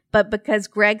mom, but because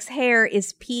Greg's hair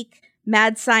is peak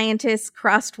mad scientist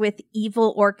crossed with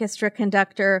evil orchestra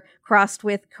conductor crossed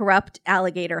with corrupt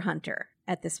alligator hunter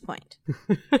at this point.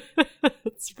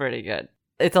 It's pretty good.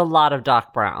 It's a lot of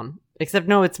Doc Brown, except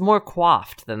no, it's more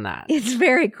coiffed than that. It's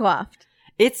very coiffed.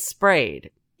 It's sprayed.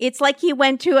 It's like he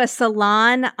went to a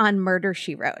salon on Murder,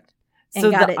 She Wrote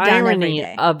and got it done every day. So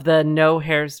the irony of the no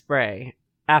hairspray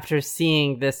after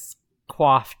seeing this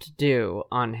coiffed do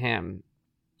on him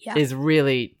is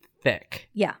really thick.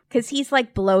 Yeah, because he's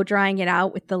like blow drying it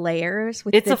out with the layers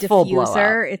with it's the a full blowout.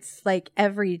 diffuser. It's like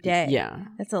every day. Yeah.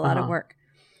 That's a lot of work.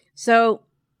 So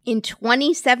in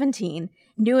 2017,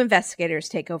 new investigators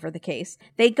take over the case.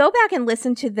 They go back and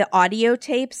listen to the audio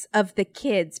tapes of the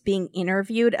kids being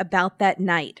interviewed about that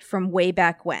night from way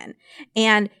back when.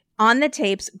 And on the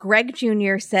tapes, Greg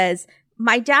Jr. says,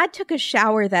 my dad took a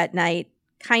shower that night.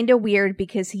 Kind of weird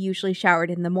because he usually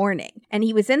showered in the morning. And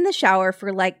he was in the shower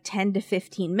for like 10 to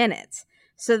 15 minutes.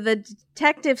 So the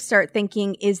detectives start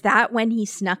thinking, is that when he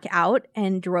snuck out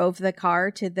and drove the car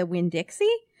to the Winn-Dixie?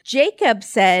 Jacob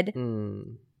said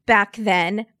back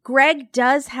then, Greg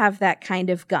does have that kind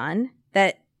of gun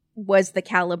that was the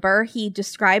caliber. He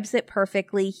describes it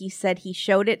perfectly. He said he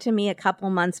showed it to me a couple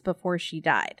months before she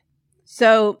died.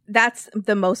 So that's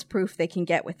the most proof they can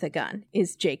get with the gun,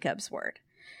 is Jacob's word.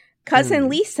 Cousin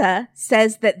Lisa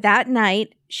says that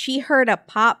night she heard a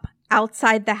pop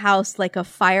outside the house like a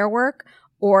firework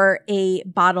or a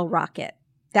bottle rocket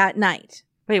that night.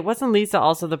 Wait, wasn't Lisa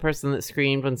also the person that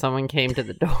screamed when someone came to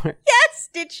the door? Yes!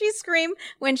 Did she scream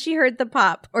when she heard the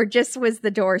pop, or just was the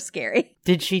door scary?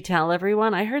 Did she tell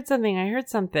everyone? I heard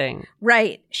something.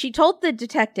 Right. She told the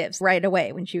detectives right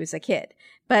away when she was a kid.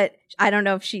 But I don't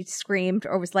know if she screamed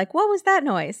or was like, what was that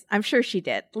noise? I'm sure she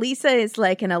did. Lisa is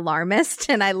like an alarmist,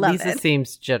 and I love it. Lisa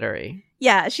seems jittery.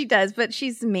 Yeah, she does, but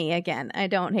she's me again. I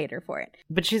don't hate her for it.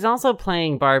 But she's also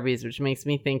playing Barbies, which makes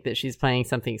me think that she's playing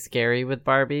something scary with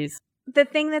Barbies. The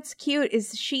thing that's cute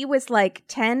is she was like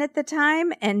 10 at the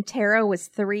time and Tara was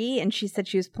 3, and she said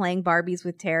she was playing Barbies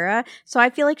with Tara. So I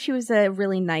feel like she was a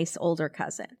really nice older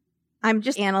cousin. I'm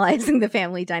just analyzing the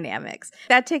family dynamics.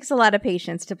 That takes a lot of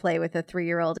patience to play with a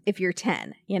 3-year-old if you're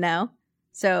 10, you know?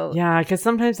 So yeah, because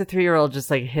sometimes the 3-year-old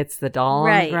just like hits the doll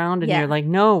on the ground and yeah. you're like,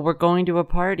 no, we're going to a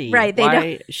party. Right.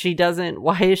 Why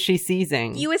is she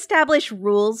seizing? You establish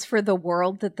rules for the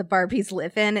world that the Barbies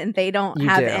live in and they don't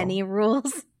have any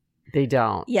rules. They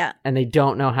don't. Yeah. And they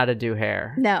don't know how to do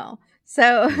hair. No.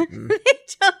 So they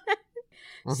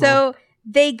don't. So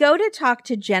they go to talk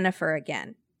to Jennifer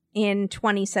again in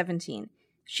 2017.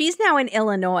 She's now in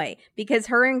Illinois because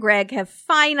her and Greg have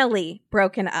finally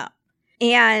broken up.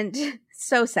 And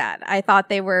so sad. I thought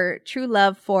they were true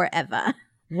love forever.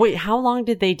 Wait, how long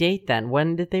did they date then?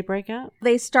 When did they break up?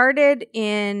 They started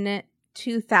in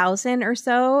 2000 or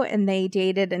so, and they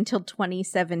dated until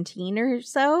 2017 or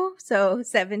so. So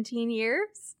 17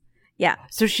 years. Yeah.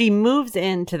 So she moves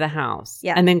into the house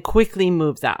yeah. and then quickly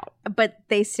moves out. But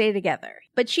they stay together.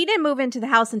 But she didn't move into the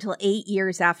house until 8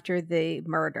 years after the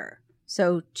murder.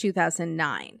 So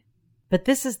 2009. But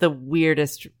this is the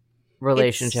weirdest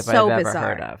relationship so I've ever bizarre.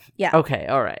 heard of. Yeah. Okay.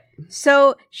 All right.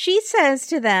 So she says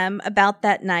to them about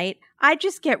that night, I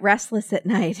just get restless at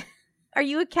night. Are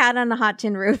you a cat on a hot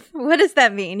tin roof? What does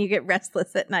that mean? You get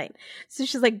restless at night. So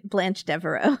she's like Blanche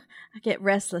Devereaux. I get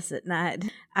restless at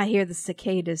night. I hear the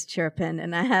cicadas chirping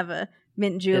and I have a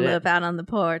mint julep out on the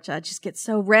porch. I just get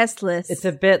so restless. It's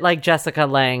a bit like Jessica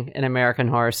Lange in American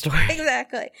Horror Story.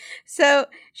 Exactly. So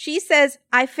she says,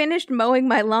 I finished mowing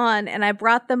my lawn and I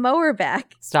brought the mower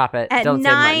back. Stop it. At Don't say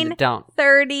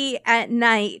 9:30 at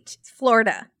night,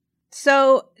 Florida.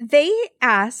 So they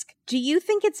ask, do you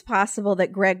think it's possible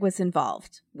that Greg was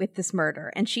involved with this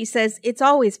murder? And she says, it's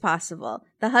always possible.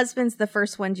 The husband's the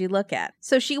first one you look at.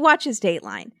 So she watches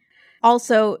Dateline.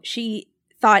 Also, she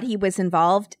thought he was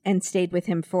involved and stayed with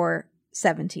him for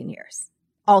 17 years.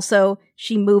 Also,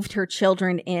 she moved her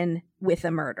children in with a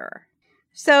murderer.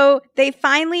 So they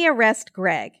finally arrest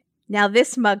Greg. Now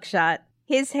this mugshot,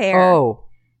 his hair,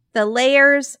 the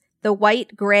layers, the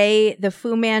white gray, the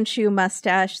Fu Manchu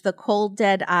mustache, the cold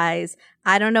dead eyes.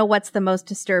 I don't know what's the most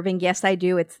disturbing. Yes, I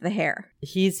do. It's the hair.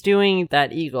 He's doing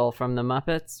that eagle from the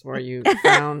Muppets where you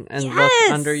frown and yes!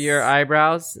 look under your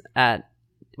eyebrows at,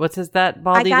 what's that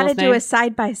bald eagle's name? I gotta do a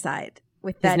side-by-side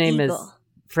with that eagle. His name is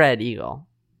Fred Eagle.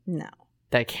 No.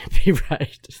 That can't be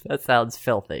right. That sounds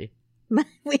filthy.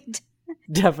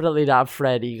 Definitely not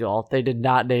Fred Eagle. They did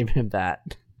not name him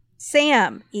that.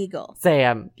 Sam Eagle.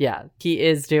 Sam, yeah. He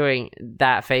is doing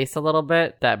that face a little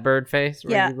bit, that bird face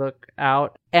where you look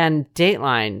out. And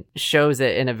Dateline shows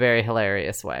it in a very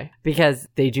hilarious way because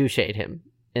they do shade him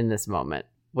in this moment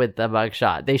with the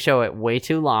mugshot. They show it way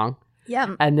too long.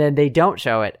 Yeah. And then they don't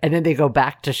show it. And then they go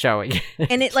back to showing it.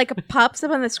 And it like pops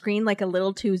up on the screen like a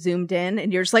little too zoomed in.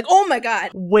 And you're just like, oh my God.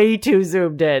 Way too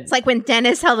zoomed in. It's like when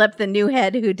Dennis held up the new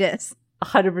head who dis.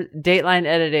 100% Dateline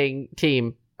editing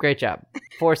team. Great job.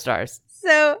 4 stars.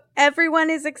 So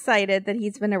everyone is excited that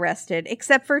he's been arrested,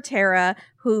 except for Tara,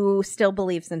 who still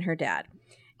believes in her dad.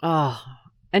 Oh,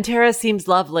 and Tara seems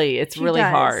lovely. It's really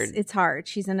hard. It's hard.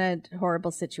 She's in a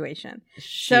horrible situation.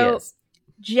 She is.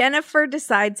 Jennifer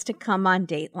decides to come on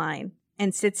Dateline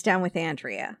and sits down with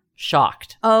Andrea.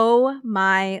 Shocked. Oh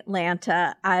my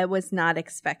Lanta. I was not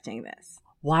expecting this.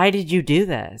 Why did you do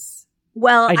this?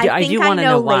 Well, I think I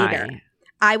know later. Why.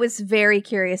 I was very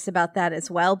curious about that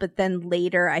as well, but then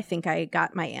later I think I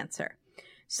got my answer.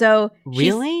 So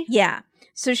really? Yeah.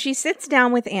 So she sits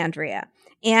down with Andrea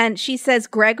and she says,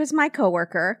 Greg was my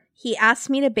coworker. He asked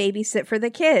me to babysit for the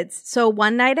kids. So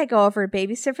one night I go over to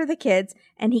babysit for the kids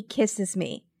and he kisses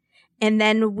me. And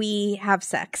then we have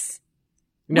sex.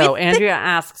 No, Andrea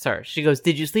asks her. She goes,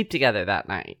 did you sleep together that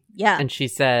night? Yeah. And she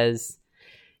says,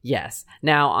 yes.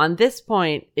 Now, on this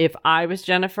point, if I was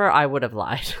Jennifer, I would have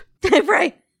lied.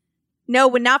 Right. No,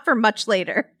 but not for much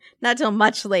later. Not till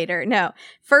much later. No.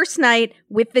 First night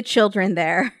with the children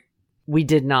there. We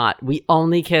did not. We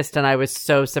only kissed and I was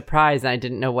so surprised and I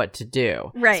didn't know what to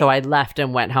do. Right. So I left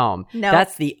and went home. No.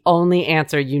 That's the only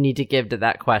answer you need to give to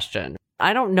that question.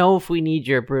 I don't know if we need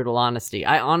your brutal honesty.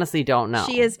 I honestly don't know.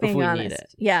 She is being honest. Need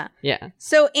it. Yeah. Yeah.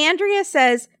 So Andrea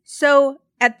says, so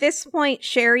at this point,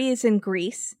 Sherry is in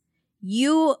Greece.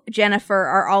 You, Jennifer,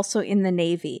 are also in the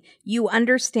Navy. You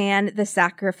understand the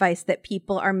sacrifice that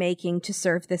people are making to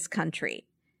serve this country.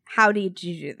 How did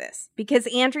you do this? Because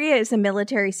Andrea is a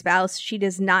military spouse. She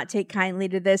does not take kindly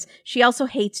to this. She also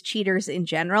hates cheaters in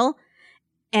general,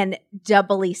 and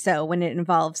doubly so when it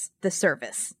involves the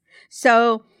service.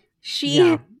 So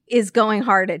she is going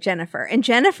hard at Jennifer. And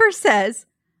Jennifer says,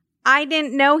 I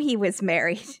didn't know he was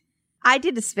married. I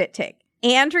did a spit take.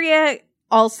 Andrea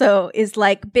also is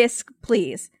like, Bisque,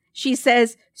 please. She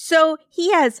says, so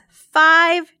he has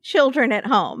 5 children at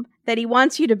home. that he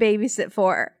wants you to babysit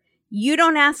for. You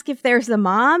don't ask if there's a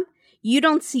mom. You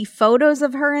don't see photos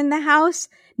of her in the house.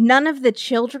 None of the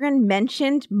children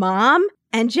mentioned mom.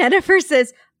 And Jennifer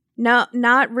says, no,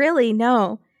 not really,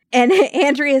 no. And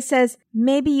Andrea says,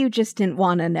 maybe you just didn't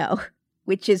want to know,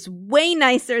 which is way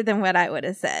nicer than what I would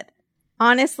have said.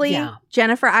 Honestly,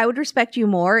 Jennifer, I would respect you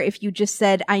more if you just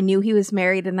said, I knew he was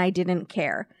married and I didn't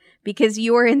care, because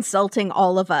you are insulting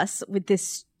all of us with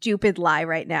this stupid lie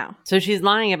right now. So she's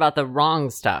lying about the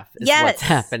wrong stuff is what's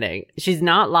happening. She's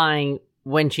not lying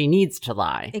when she needs to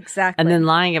lie. Exactly. And then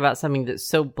lying about something that's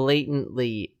so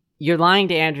blatantly, you're lying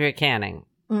to Andrea Canning,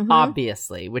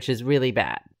 obviously, which is really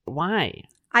bad. Why?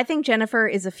 I think Jennifer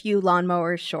is a few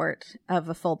lawnmowers short of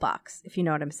a full box, if you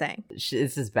know what I'm saying.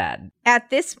 This is bad. At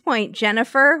this point,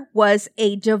 Jennifer was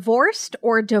a divorced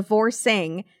or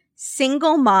divorcing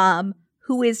single mom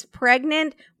who is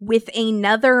pregnant with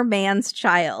another man's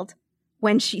child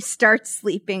when she starts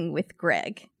sleeping with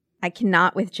Greg. I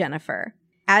cannot with Jennifer.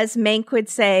 As Mank would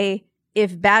say,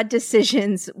 if bad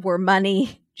decisions were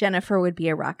money, Jennifer would be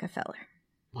a Rockefeller.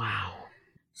 Wow.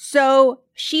 So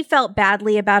she felt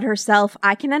badly about herself.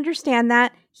 I can understand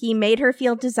that. He made her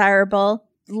feel desirable.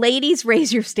 Ladies,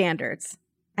 raise your standards.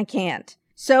 I can't.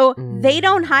 So they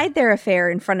don't hide their affair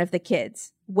in front of the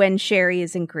kids when Sherry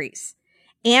is in Greece.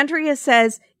 Andrea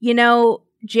says, you know,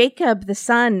 Jacob, the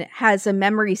son, has a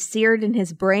memory seared in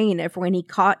his brain of when he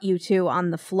caught you two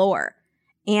on the floor.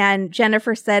 And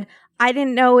Jennifer said, I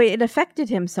didn't know it affected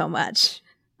him so much.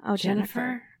 Oh,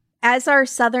 Jennifer. As our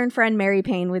Southern friend Mary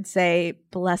Payne would say,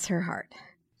 bless her heart.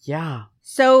 Yeah.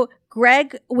 So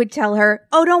Greg would tell her,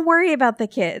 oh, don't worry about the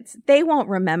kids. They won't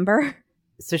remember.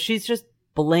 So she's just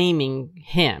blaming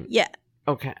him. Yeah.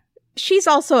 Okay. She's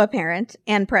also a parent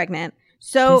and pregnant.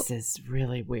 So this is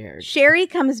really weird. Sherry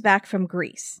comes back from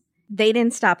Greece. They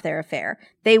didn't stop their affair.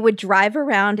 They would drive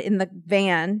around in the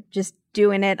van, just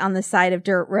doing it on the side of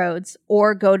dirt roads,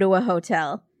 or go to a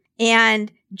hotel.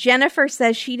 And Jennifer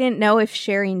says she didn't know if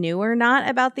Sherry knew or not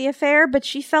about the affair, but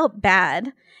she felt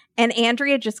bad. And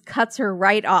Andrea just cuts her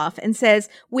right off and says,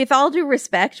 with all due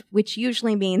respect, which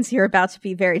usually means you're about to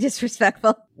be very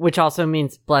disrespectful. Which also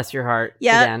means bless your heart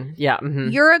again. Yeah. Mm-hmm.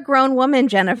 You're a grown woman,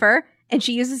 Jennifer. And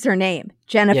she uses her name,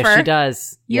 Jennifer. Yes, she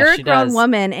does. You're a grown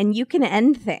woman and you can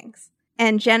end things.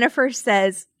 And Jennifer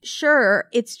says, sure,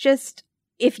 it's just,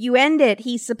 if you end it,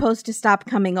 he's supposed to stop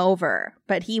coming over,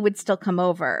 but he would still come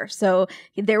over. So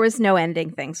there was no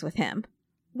ending things with him.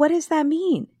 What does that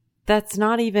mean? That's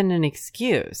not even an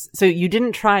excuse. So you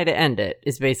didn't try to end it,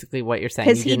 is basically what you're saying.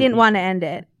 Because he didn't want to end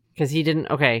it. Because he didn't,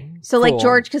 okay. So cool. Like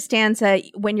George Costanza,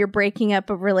 when you're breaking up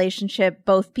a relationship,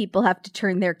 both people have to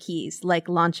turn their keys, like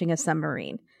launching a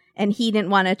submarine. And he didn't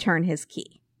want to turn his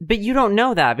key. But you don't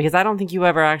know that, because I don't think you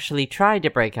ever actually tried to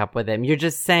break up with him. You're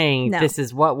just saying this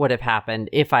is what would have happened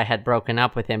if I had broken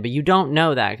up with him. But you don't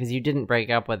know that because you didn't break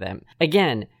up with him.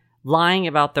 Again, lying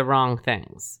about the wrong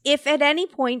things. If at any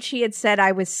point she had said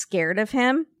I was scared of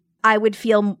him, I would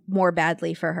feel more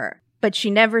badly for her. But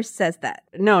she never says that.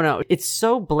 No. It's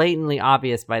so blatantly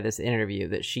obvious by this interview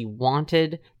that she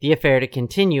wanted the affair to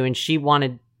continue and she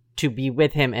wanted to be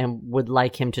with him and would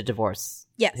like him to divorce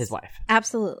his wife.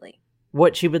 Absolutely.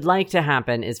 What she would like to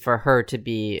happen is for her to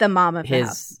be the mom of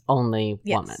his only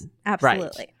woman. Absolutely.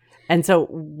 Right. And so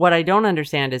what I don't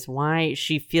understand is why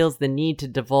she feels the need to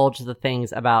divulge the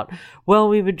things about, well,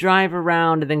 we would drive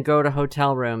around and then go to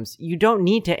hotel rooms. You don't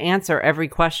need to answer every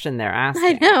question they're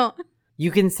asking. I know. You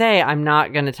can say, I'm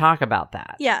not going to talk about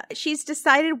that. Yeah. She's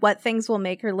decided what things will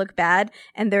make her look bad,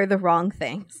 and they're the wrong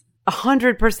things.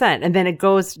 100%. And then it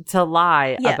goes to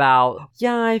lie about,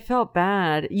 I felt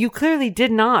bad. You clearly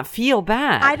did not feel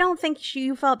bad. I don't think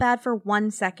you felt bad for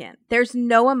 1 second. There's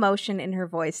no emotion in her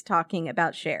voice talking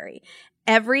about Sherry.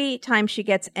 Every time she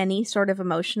gets any sort of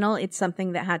emotional, it's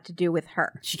something that had to do with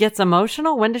her. She gets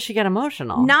emotional? When does she get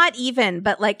emotional? Not even,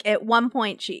 but like at one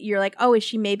point you're like, oh, is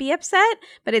she maybe upset?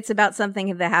 But it's about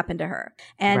something that happened to her.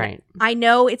 And I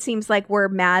know it seems like we're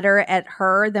madder at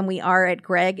her than we are at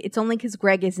Greg. It's only because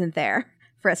Greg isn't there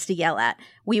for us to yell at.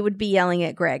 We would be yelling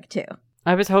at Greg too.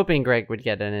 I was hoping Greg would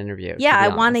get an interview. Yeah, I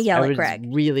want to yell at Greg. I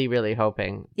was really, really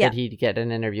hoping that he'd get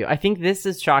an interview. I think this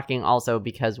is shocking also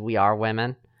because we are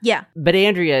women. Yeah. But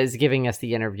Andrea is giving us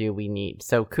the interview we need.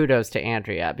 So kudos to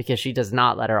Andrea because she does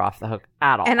not let her off the hook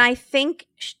at all. And I think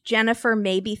Jennifer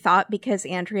maybe thought because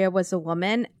Andrea was a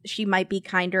woman, she might be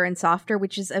kinder and softer,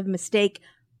 which is a mistake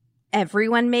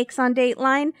everyone makes on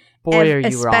Dateline. Boy, are you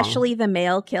especially wrong. The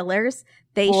male killers.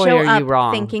 They Boy, show are you up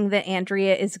wrong. thinking that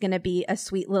Andrea is going to be a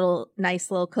sweet little, nice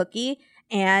little cookie.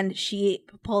 and she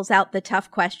pulls out the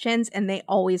tough questions and they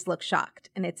always look shocked,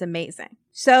 and it's amazing.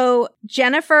 So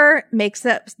Jennifer makes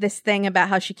up this thing about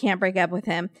how she can't break up with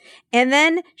him. And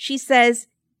then she says,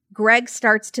 Greg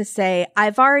starts to say,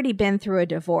 I've already been through a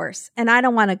divorce and I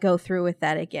don't want to go through with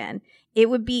that again. It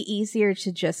would be easier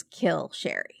to just kill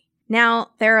Sherry.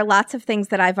 Now, there are lots of things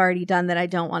that I've already done that I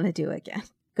don't want to do again.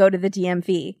 Go to the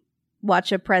DMV,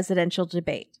 watch a presidential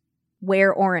debate,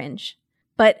 wear orange.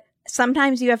 But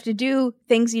sometimes you have to do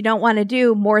things you don't want to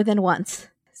do more than once.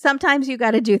 Sometimes you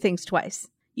got to do things twice.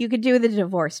 You could do the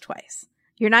divorce twice.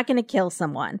 You're not going to kill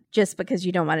someone just because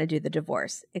you don't want to do the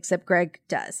divorce, except Greg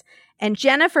does. And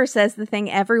Jennifer says the thing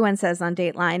everyone says on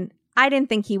Dateline, I didn't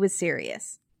think he was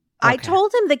serious. Okay. I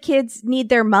told him the kids need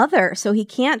their mother, so he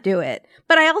can't do it.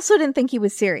 But I also didn't think he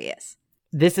was serious.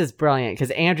 This is brilliant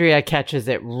because Andrea catches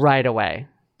it right away.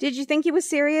 Did you think he was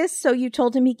serious, so you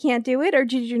told him he can't do it? Or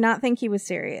did you not think he was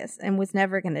serious and was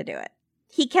never going to do it?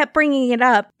 He kept bringing it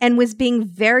up and was being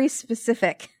very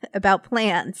specific about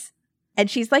plans. And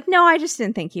she's like, no, I just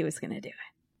didn't think he was going to do it.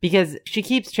 Because she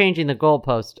keeps changing the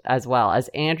goalpost as well, as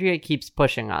Andrea keeps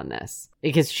pushing on this.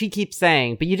 Because she keeps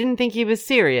saying, but you didn't think he was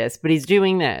serious, but he's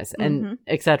doing this, and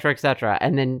et cetera, et cetera.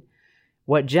 And then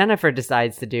what Jennifer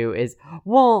decides to do is,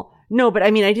 well, no, but I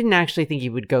mean, I didn't actually think he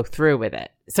would go through with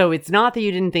it. So it's not that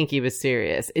you didn't think he was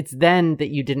serious. It's then that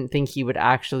you didn't think he would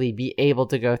actually be able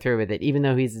to go through with it, even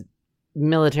though he's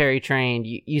military trained.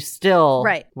 You still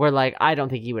were like, I don't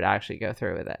think he would actually go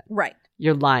through with it. Right.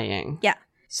 You're lying. Yeah.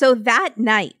 So that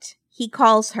night, he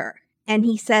calls her and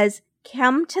he says,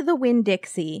 come to the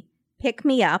Winn-Dixie, pick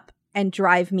me up, and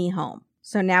drive me home.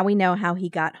 So now we know how he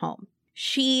got home.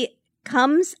 She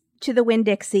comes to the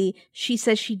Winn-Dixie. She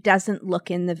says she doesn't look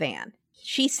in the van.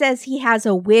 She says he has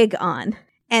a wig on.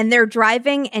 And they're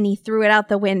driving and he threw it out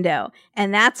the window.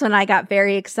 And that's when I got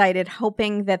very excited,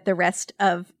 hoping that the rest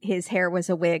of his hair was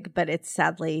a wig. But it's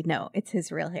sadly, no, it's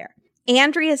his real hair.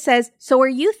 Andrea says, so are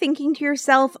you thinking to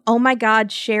yourself, oh my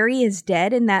God, Sherry is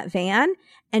dead in that van?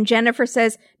 And Jennifer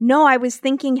says, no, I was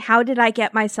thinking, how did I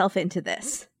get myself into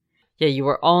this? Yeah, you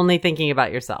were only thinking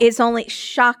about yourself. It's only,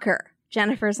 shocker,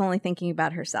 Jennifer's only thinking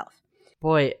about herself.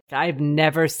 Boy, I've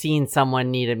never seen someone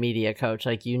need a media coach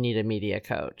like you need a media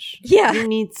coach. Yeah. You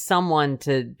need someone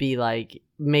to be like,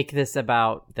 make this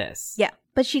about this. Yeah,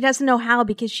 but she doesn't know how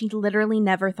because she literally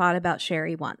never thought about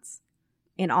Sherry once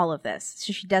in all of this.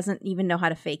 So she doesn't even know how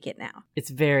to fake it now. It's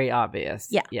very obvious.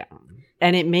 Yeah. Yeah.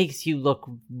 And it makes you look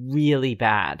really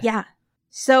bad. Yeah.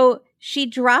 So she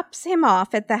drops him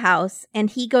off at the house and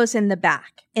he goes in the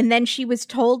back. And then she was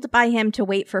told by him to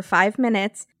wait for 5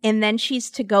 minutes. And then she's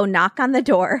to go knock on the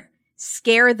door,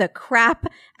 scare the crap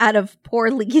out of poor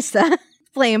Lisa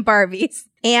playing Barbies,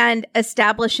 and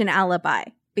establish an alibi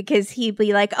because he'd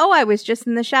be like, oh, I was just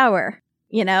in the shower,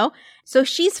 you know? So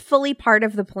she's fully part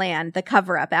of the plan, the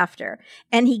cover up after.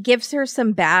 And he gives her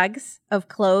some bags of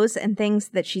clothes and things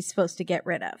that she's supposed to get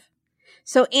rid of.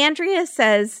 So Andrea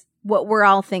says what we're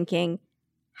all thinking,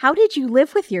 how did you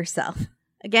live with yourself?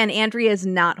 Again, Andrea is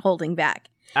not holding back.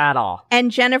 At all. And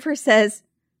Jennifer says,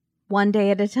 one day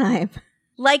at a time.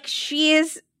 Like she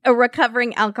is a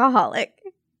recovering alcoholic.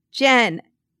 Jen,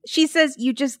 she says,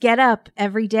 you just get up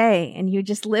every day and you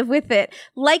just live with it.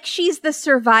 Like she's the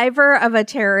survivor of a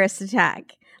terrorist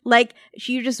attack. Like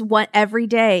you just want every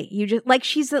day. You just like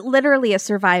she's literally a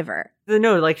survivor.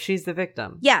 No, like she's the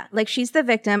victim. Yeah, like she's the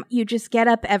victim. You just get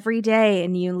up every day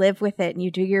and you live with it and you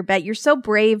do your best. You're so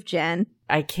brave, Jen.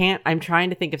 I'm trying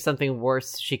to think of something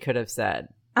worse she could have said.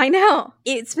 I know.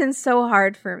 It's been so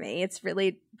hard for me. It's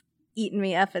really eaten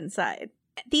me up inside.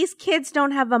 These kids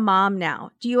don't have a mom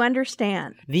now. Do you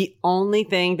understand? The only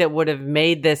thing that would have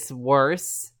made this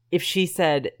worse if she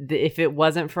said, if it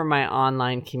wasn't for my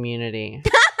online community.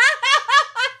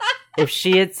 If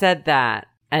she had said that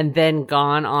and then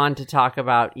gone on to talk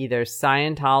about either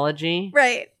Scientology.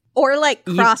 Right. Or like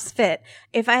CrossFit.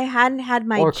 If I hadn't had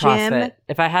my or gym. CrossFit.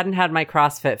 If I hadn't had my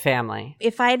CrossFit family.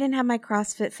 If I didn't have my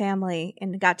CrossFit family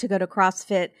and got to go to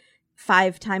CrossFit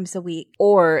 5 times a week.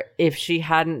 Or if she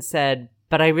hadn't said,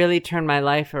 but I really turned my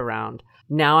life around.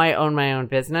 Now I own my own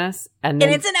business. And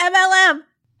it's an MLM.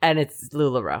 And it's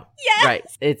LuLaRoe. Yes. Right.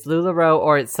 It's LuLaRoe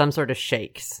or it's some sort of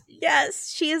shakes.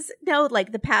 Yes. She's,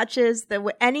 like the patches,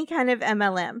 any kind of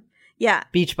MLM. Yeah.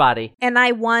 Beachbody. And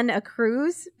I won a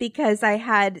cruise because I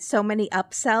had so many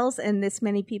upsells and this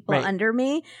many people under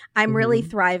me. I'm really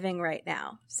thriving right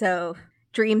now. So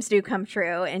dreams do come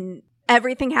true and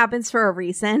everything happens for a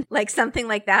reason. Like something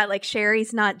like that. Like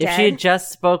Sherry's not dead. If she had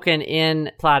just spoken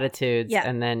in platitudes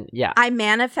and then, I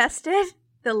manifested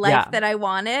the life that I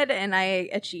wanted and I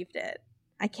achieved it.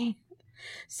 I can't.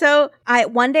 So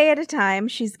one day at a time,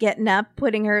 she's getting up,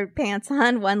 putting her pants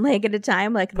on one leg at a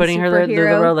time, like putting the her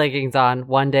superhero. Lululemon leggings on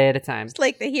one day at a time. Just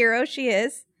like the hero she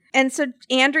is. And so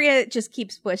Andrea just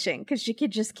keeps pushing because she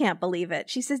just can't believe it.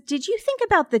 She says, did you think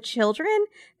about the children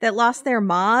that lost their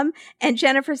mom? And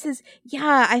Jennifer says,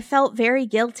 yeah, I felt very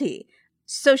guilty.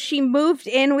 So she moved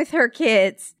in with her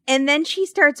kids, and then she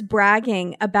starts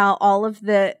bragging about all of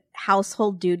the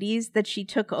household duties that she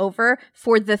took over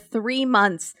for the 3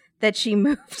 months that she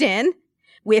moved in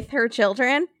with her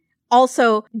children.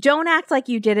 Also, don't act like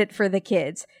you did it for the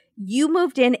kids. You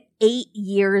moved in 8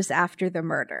 years after the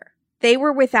murder. They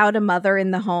were without a mother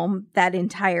in the home that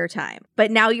entire time.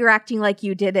 But now you're acting like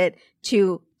you did it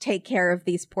to take care of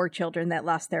these poor children that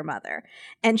lost their mother.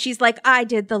 And she's like, I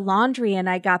did the laundry and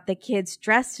I got the kids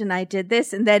dressed and I did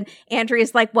this. And then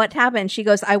Andrea's like, what happened? She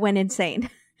goes, I went insane.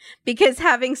 Because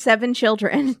having 7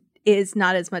 children is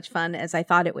not as much fun as I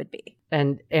thought it would be.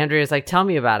 And Andrea's like, tell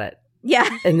me about it. Yeah.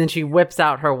 And then she whips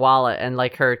out her wallet and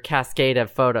like her cascade of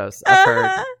photos of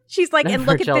her. She's like, and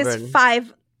look at children. this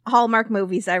 5 Hallmark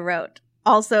movies I wrote.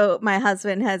 Also, my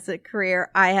husband has a career.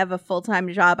 I have a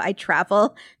full-time job. I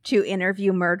travel to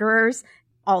interview murderers.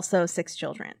 Also 6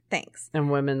 children. Thanks. And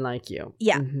women like you.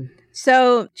 Yeah. Mm-hmm.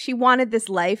 So she wanted this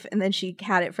life, and then she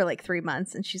had it for like 3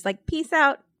 months. And she's like, peace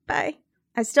out. Bye.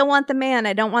 I still want the man.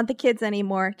 I don't want the kids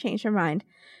anymore. Changed her mind.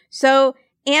 So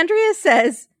Andrea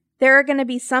says there are going to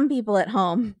be some people at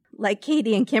home, like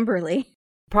Katie and Kimberly.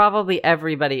 Probably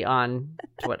everybody on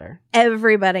Twitter.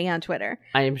 Everybody on Twitter.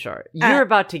 I am sure. You're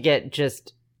about to get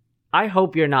just... I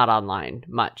hope you're not online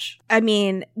much. I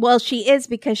mean, well, she is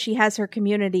because she has her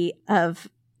community of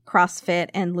CrossFit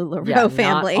and LuLaRoe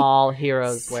family. Not all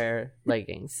heroes wear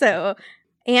leggings. So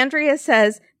Andrea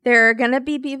says there are going to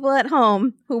be people at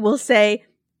home who will say,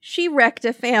 she wrecked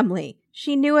a family.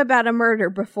 She knew about a murder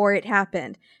before it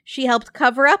happened. She helped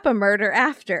cover up a murder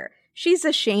after. She's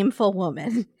a shameful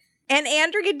woman. And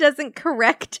Andrea doesn't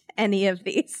correct any of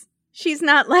these. She's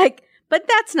not like, but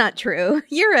that's not true.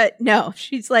 No.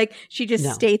 She's like, she just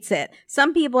states it.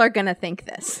 Some people are going to think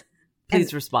this.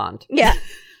 Please respond. Yeah.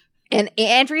 And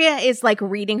Andrea is like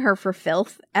reading her for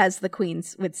filth, as the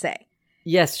queens would say.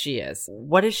 Yes, she is.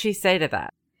 What does she say to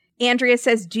that? Andrea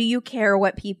says, do you care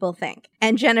what people think?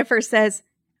 And Jennifer says,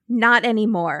 not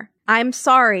anymore. I'm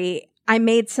sorry. I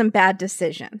made some bad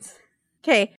decisions.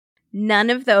 Okay. None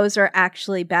of those are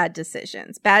actually bad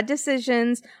decisions. Bad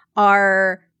decisions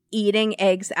are eating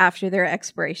eggs after their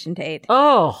expiration date.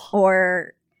 Oh.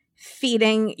 Or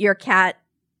feeding your cat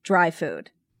dry food.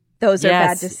 Those are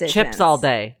bad decisions. Chips all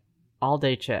day. All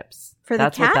day chips. For the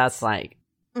That's cats? what that's like.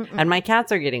 Mm-mm. And my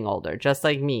cats are getting older, just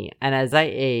like me. And as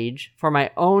I age, for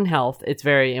my own health, it's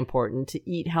very important to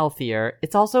eat healthier.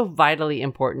 It's also vitally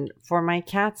important for my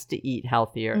cats to eat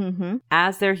healthier. Mm-hmm.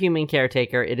 As their human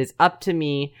caretaker, it is up to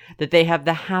me that they have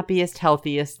the happiest,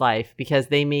 healthiest life because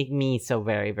they make me so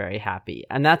very, very happy.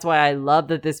 And that's why I love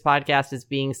that this podcast is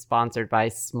being sponsored by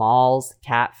Smalls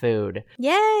Cat Food.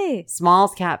 Yay!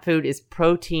 Smalls Cat Food is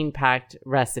protein-packed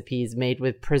recipes made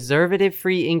with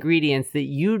preservative-free ingredients that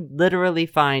you literally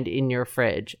find in your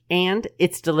fridge, and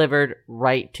it's delivered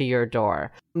right to your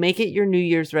door. Make it your New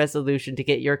Year's resolution to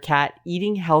get your cat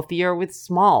eating healthier with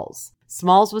Smalls.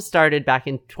 Smalls was started back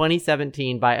in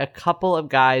 2017 by a couple of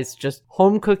guys just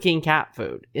home cooking cat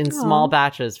food in small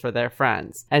batches for their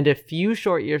friends. And a few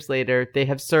short years later, they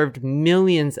have served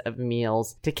millions of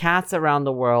meals to cats around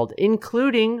the world,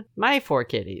 including my 4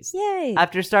 kitties. Yay!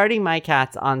 After starting my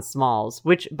cats on Smalls,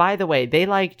 which, by the way, they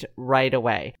liked right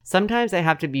away. Sometimes I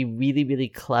have to be really, really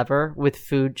clever with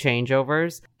food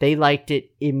changeovers. They liked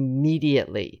it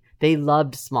immediately. They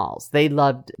loved Smalls. They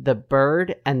loved the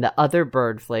bird and the other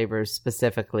bird flavors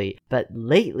specifically. But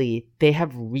lately, they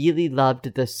have really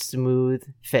loved the smooth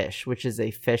fish, which is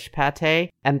a fish pate.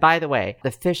 And by the way,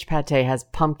 the fish pate has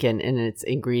pumpkin in its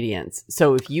ingredients.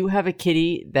 So if you have a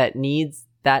kitty that needs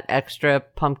that extra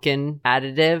pumpkin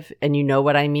additive, and you know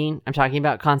what I mean, I'm talking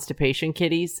about constipation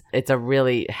kitties. It's a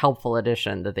really helpful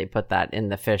addition that they put that in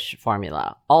the fish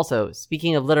formula. Also,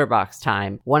 speaking of litter box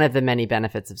time, one of the many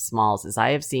benefits of Smalls is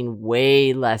I have seen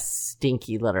way less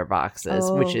stinky litter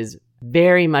boxes, which is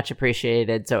very much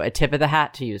appreciated. So a tip of the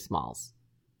hat to you, Smalls.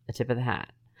 A tip of the hat.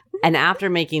 And after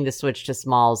making the switch to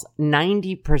Smalls,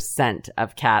 90%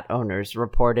 of cat owners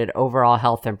reported overall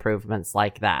health improvements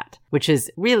like that, which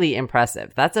is really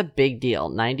impressive. That's a big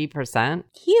deal. 90%.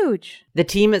 Huge. The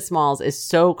team at Smalls is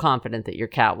so confident that your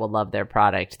cat will love their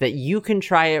product that you can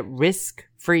try it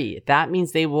risk-free. That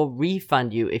means they will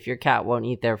refund you if your cat won't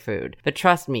eat their food. But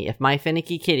trust me, if my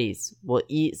finicky kitties will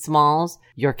eat Smalls,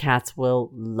 your cats will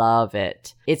love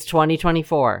it. It's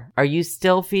 2024. Are you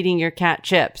still feeding your cat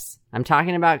chips? I'm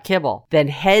talking about kibble. Then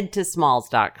head to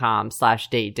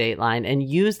smalls.com/datedateline and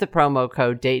use the promo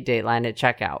code datedateline at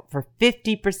checkout for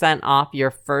 50% off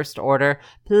your first order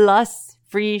plus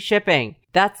free shipping.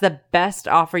 That's the best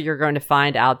offer you're going to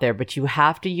find out there, but you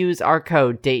have to use our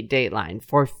code datedateline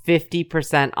for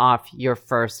 50% off your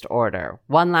first order.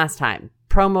 One last time.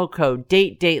 Promo code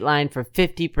datedateline for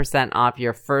 50% off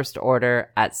your first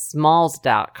order at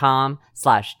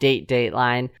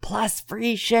smalls.com/datedateline plus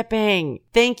free shipping.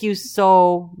 Thank you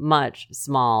so much,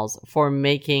 Smalls, for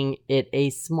making it a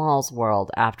Smalls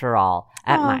world after all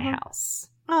at my house.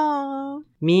 Oh.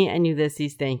 Me and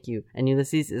Ulysses, thank you. And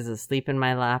Ulysses is asleep in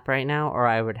my lap right now, or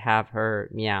I would have her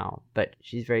meow. But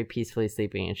she's very peacefully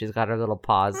sleeping, and she's got her little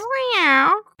paws.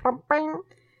 Meow.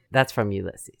 That's from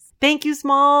Ulysses. Thank you,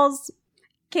 Smalls.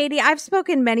 Katie, I've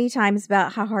spoken many times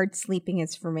about how hard sleeping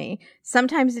is for me.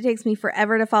 Sometimes it takes me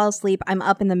forever to fall asleep. I'm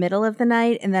up in the middle of the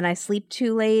night, and then I sleep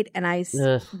too late, and I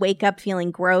wake up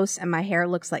feeling gross, and my hair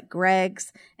looks like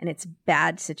Greg's, and it's a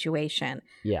bad situation.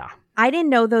 Yeah. I didn't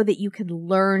know, though, that you could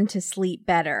learn to sleep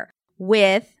better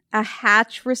with a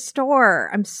Hatch Restore.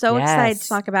 I'm so excited to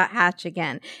talk about Hatch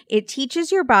again. It teaches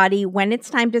your body when it's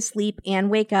time to sleep and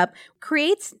wake up,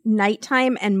 creates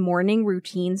nighttime and morning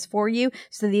routines for you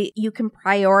so that you can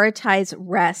prioritize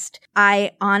rest.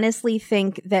 I honestly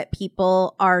think that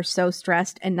people are so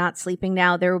stressed and not sleeping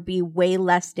now. There will be way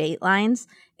less datelines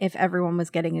if everyone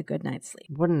was getting a good night's sleep.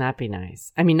 Wouldn't that be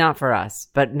nice? I mean, not for us,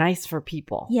 but nice for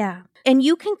people. Yeah. And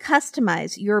you can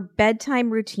customize your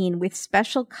bedtime routine with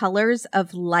special colors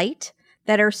of light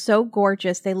that are so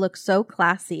gorgeous. They look so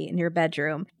classy in your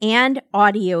bedroom, and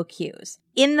audio cues.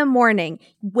 In the morning,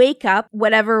 wake up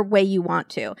whatever way you want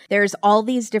to. There's all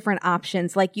these different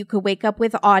options. Like you could wake up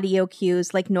with audio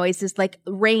cues, like noises like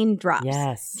raindrops.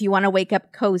 Yes. If you want to wake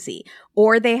up cozy.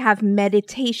 Or they have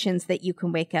meditations that you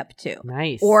can wake up to.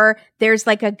 Nice. Or there's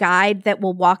like a guide that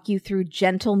will walk you through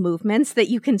gentle movements that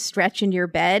you can stretch in your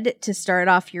bed to start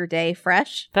off your day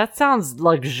fresh. That sounds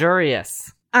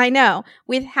luxurious. I know.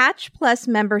 With Hatch Plus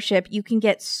membership, you can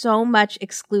get so much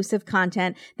exclusive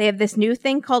content. They have this new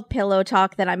thing called Pillow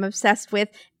Talk that I'm obsessed with,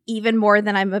 even more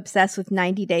than I'm obsessed with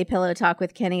 90-Day Pillow Talk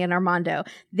with Kenny and Armando.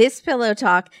 This Pillow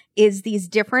Talk is these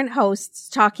different hosts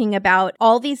talking about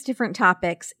all these different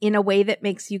topics in a way that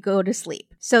makes you go to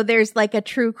sleep. So there's like a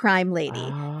true crime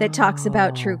lady that talks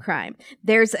about true crime.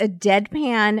 There's a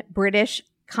deadpan British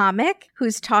comic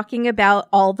who's talking about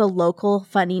all the local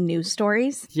funny news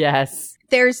stories. Yes.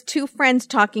 There's two friends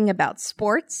talking about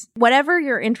sports, whatever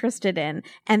you're interested in,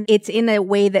 and it's in a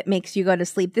way that makes you go to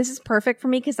sleep. This is perfect for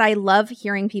me because I love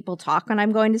hearing people talk when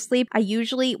I'm going to sleep. I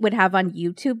usually would have on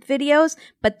YouTube videos,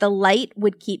 but the light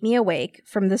would keep me awake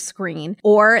from the screen,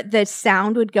 or the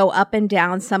sound would go up and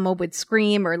down. Someone would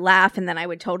scream or laugh, and then I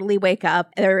would totally wake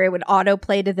up, or it would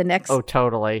autoplay to the next. Oh,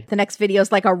 totally. The next video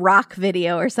is like a rock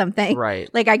video or something. Right.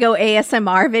 Like I go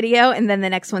ASMR video, and then the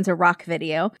next one's a rock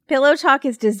video. Pillow Talk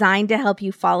is designed to help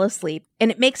you fall asleep,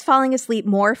 and it makes falling asleep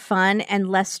more fun and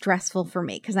less stressful for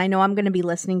me because I know I'm going to be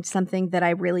listening to something that I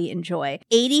really enjoy.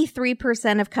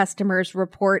 83% of customers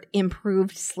report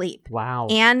improved sleep. Wow.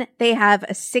 And they have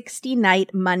a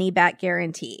 60-night money-back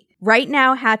guarantee. Right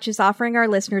now, Hatch is offering our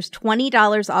listeners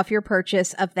 $20 off your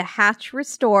purchase of the Hatch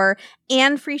Restore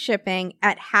and free shipping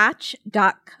at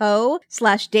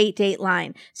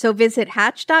hatch.co/datedateline. So visit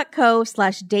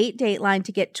hatch.co/datedateline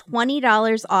to get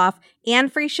 $20 off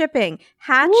and free shipping.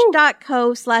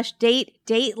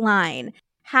 Hatch.co/datedateline.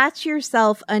 Hatch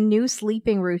yourself a new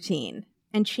sleeping routine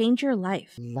and change your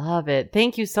life. Love it.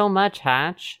 Thank you so much,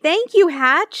 Hatch. Thank you,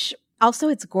 Hatch. Also,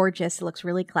 it's gorgeous. It looks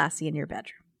really classy in your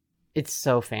bedroom. It's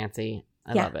so fancy.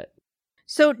 I love it.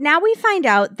 So now we find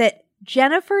out that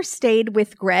Jennifer stayed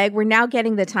with Greg. We're now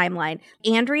getting the timeline.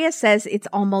 Andrea says it's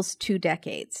almost 2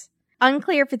 decades.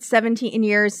 Unclear if it's 17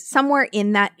 years, somewhere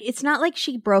in that. It's not like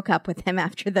she broke up with him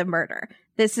after the murder.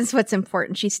 This is what's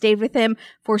important. She stayed with him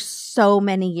for so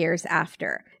many years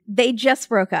after. They just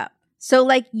broke up. So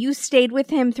like you stayed with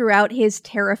him throughout his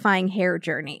terrifying hair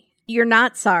journey. You're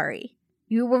not sorry.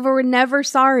 You were never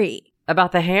sorry.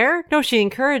 About the hair? No, she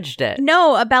encouraged it.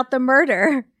 No, about the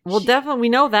murder. Well, definitely, we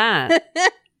know that.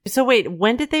 So wait,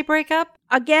 when did they break up?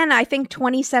 Again, I think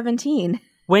 2017.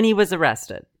 When he was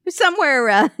arrested.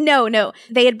 Somewhere, no.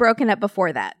 They had broken up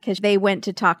before that because they went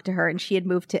to talk to her and she had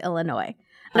moved to Illinois.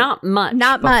 Not much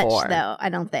much, though, I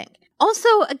don't think.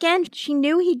 Also, again, she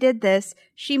knew he did this.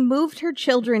 She moved her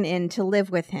children in to live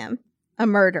with him, a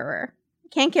murderer.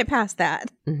 Can't get past that.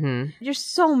 Mm-hmm. There's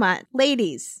so much.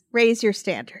 Ladies, raise your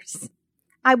standards.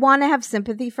 I want to have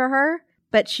sympathy for her,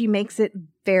 but she makes it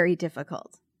very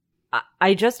difficult.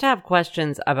 I just have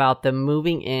questions about the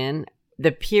moving in.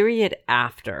 The period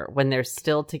after, when they're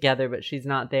still together but she's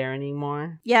not there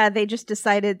anymore. Yeah, they just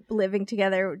decided living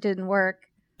together didn't work.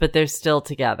 But they're still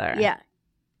together. Yeah.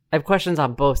 I have questions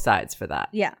on both sides for that.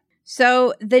 Yeah.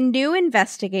 So the new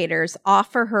investigators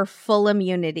offer her full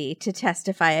immunity to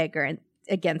testify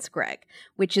against Greg,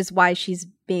 which is why she's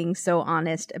being so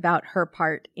honest about her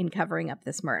part in covering up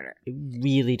this murder. I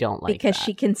really don't like because that.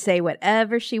 she can say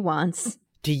whatever she wants.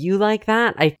 Do you like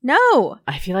that? No.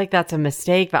 I feel like that's a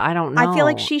mistake, but I don't know. I feel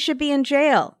like she should be in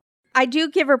jail. I do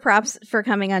give her props for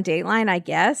coming on Dateline, I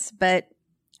guess, but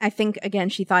I think, again,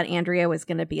 she thought Andrea was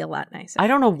going to be a lot nicer. I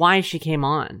don't know why she came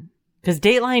on. Because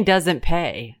Dateline doesn't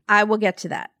pay. I will get to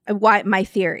that. My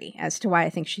theory as to why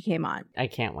I think she came on. I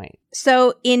can't wait.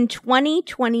 So in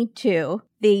 2022,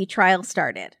 the trial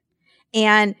started.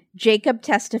 And Jacob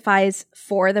testifies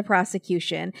for the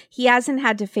prosecution. He hasn't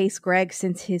had to face Greg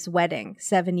since his wedding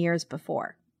 7 years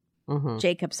before. Mm-hmm.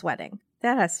 Jacob's wedding.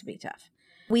 That has to be tough.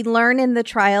 We learn in the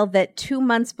trial that 2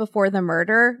 months before the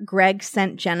murder, Greg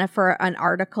sent Jennifer an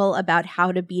article about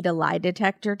how to beat a lie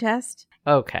detector test.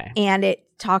 Okay. And it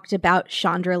talked about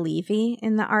Chandra Levy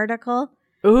in the article.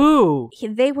 Ooh.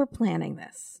 They were planning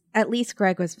this. At least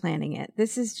Greg was planning it.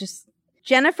 This is just...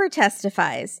 Jennifer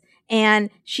testifies, and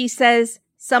she says,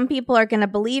 some people are going to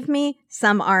believe me,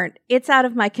 some aren't. It's out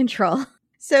of my control.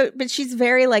 But she's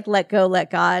very like, let go, let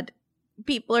God.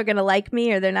 People are going to like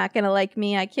me or they're not going to like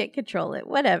me. I can't control it.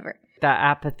 Whatever. That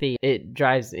apathy,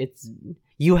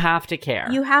 you have to care.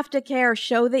 You have to care.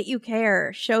 Show that you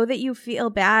care. Show that you feel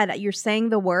bad. You're saying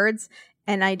the words,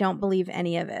 and I don't believe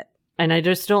any of it. And I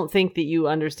just don't think that you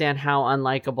understand how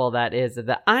unlikable that is.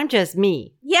 That I'm just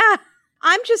me. Yeah,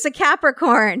 I'm just a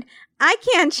Capricorn. I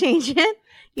can't change it.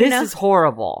 This is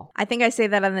horrible. I think I say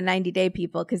that on the 90 Day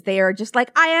people because they are just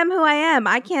like, I am who I am.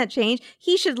 I can't change.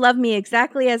 He should love me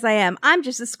exactly as I am. I'm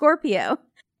just a Scorpio.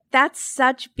 That's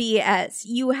such BS.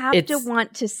 You have to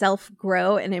want to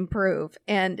self-grow and improve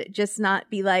and just not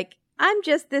be like, I'm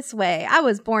just this way. I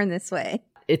was born this way.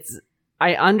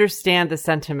 I understand the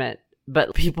sentiment,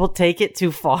 but people take it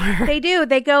too far. They do.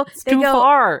 They go, too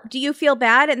far. Do you feel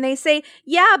bad? And they say,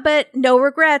 yeah, but no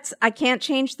regrets. I can't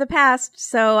change the past.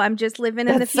 So I'm just living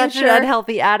in the future. That's such an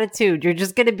unhealthy attitude. You're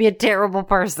just going to be a terrible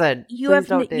person. You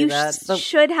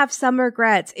should have some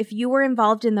regrets. If you were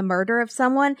involved in the murder of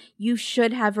someone, you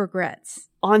should have regrets.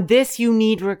 On this, you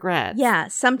need regrets. Yeah.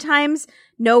 Sometimes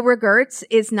no regrets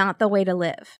is not the way to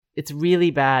live. It's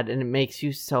really bad, and it makes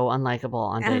you so unlikable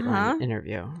on Dateline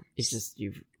interview. It's just,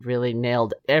 you've really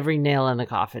nailed every nail in the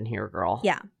coffin here, girl.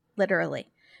 Yeah, literally.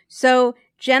 So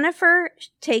Jennifer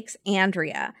takes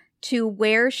Andrea to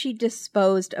where she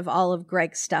disposed of all of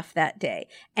Greg's stuff that day.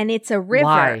 And it's a river.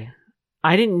 Why?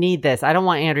 I didn't need this. I don't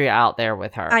want Andrea out there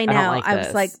with her. I know. I don't like this.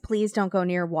 Was like, please don't go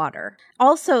near water.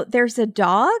 Also, there's a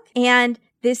dog, and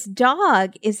this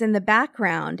dog is in the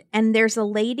background, and there's a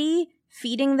lady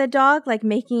feeding the dog, like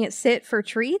making it sit for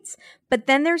treats. But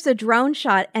then there's a drone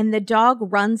shot and the dog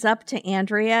runs up to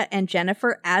Andrea and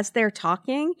Jennifer as they're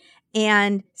talking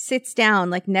and sits down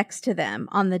like next to them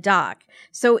on the dock.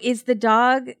 So is the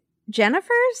dog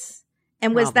Jennifer's?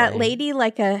 And was that lady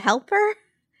like a helper,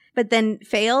 but then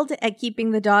failed at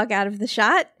keeping the dog out of the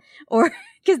shot? Or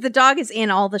because the dog is in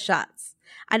all the shots.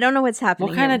 I don't know what's happening.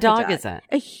 What kind of dog is it?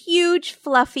 A huge,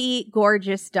 fluffy,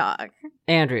 gorgeous dog.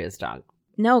 Andrea's dog.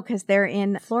 No, because they're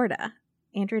in Florida.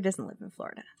 Andrea doesn't live in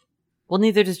Florida. Well,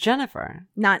 neither does Jennifer.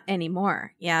 Not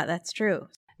anymore. Yeah, that's true.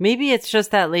 Maybe it's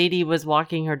just that lady was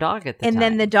walking her dog at the time. And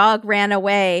then the dog ran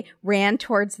away, ran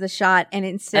towards the shot, and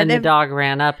the dog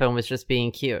ran up and was just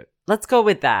being cute. Let's go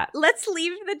with that. Let's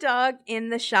leave the dog in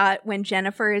the shot when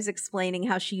Jennifer is explaining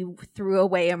how she threw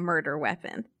away a murder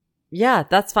weapon. Yeah,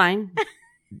 that's fine.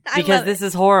 Because this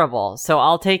is horrible, so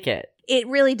I'll take it. It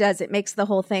really does. It makes the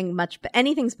whole thing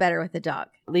anything's better with the dog.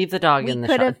 Leave the dog in the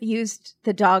shot. We could have used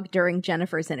the dog during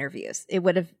Jennifer's interviews. It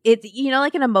would have,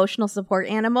 like an emotional support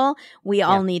animal. We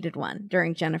all needed one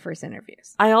during Jennifer's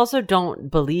interviews. I also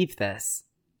don't believe this.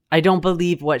 I don't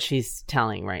believe what she's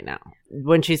telling right now.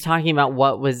 When she's talking about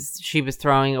she was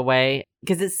throwing away,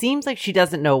 because it seems like she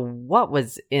doesn't know what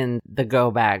was in the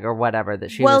go bag or whatever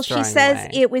that she was throwing away. Well, she says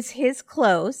it was his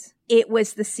clothes. It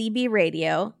was the CB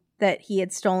radio that he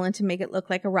had stolen to make it look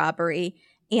like a robbery,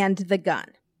 and the gun.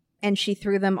 And she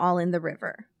threw them all in the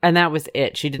river. And that was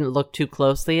it? She didn't look too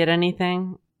closely at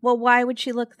anything? Well, why would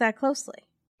she look that closely?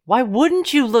 Why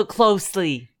wouldn't you look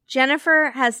closely?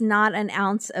 Jennifer has not an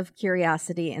ounce of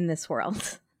curiosity in this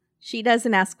world. She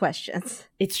doesn't ask questions.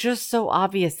 It's just so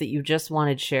obvious that you just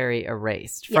wanted Sherry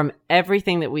erased from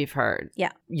everything that we've heard.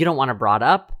 Yeah. You don't want her brought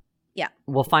up. Yeah.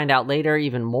 We'll find out later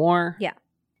even more. Yeah.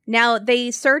 Now,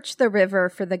 they search the river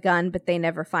for the gun, but they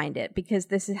never find it because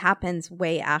this happens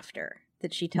way after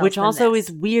that she tells Which them also this.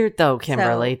 is weird, though,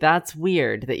 Kimberly. So- That's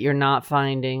weird that you're not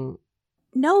finding...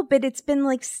 No, but it's been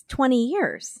like 20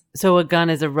 years. So a gun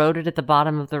is eroded at the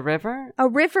bottom of the river? A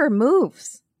river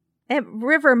moves. A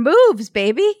river moves,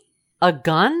 baby. A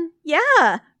gun?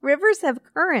 Yeah, rivers have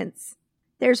currents.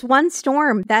 There's one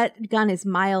storm. That gun is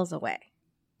miles away.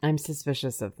 I'm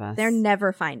suspicious of this. They're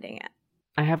never finding it.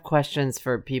 I have questions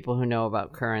for people who know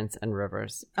about currents and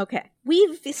rivers. Okay.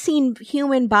 We've seen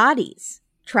human bodies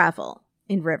travel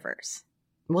in rivers.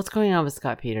 What's going on with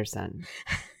Scott Peterson?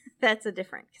 That's a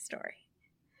different story.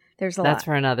 There's a lot. That's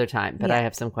for another time, but Yeah. I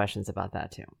have some questions about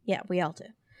that too. Yeah, we all do.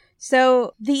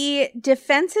 So the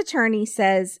defense attorney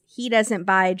says he doesn't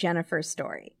buy Jennifer's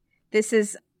story. This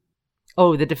is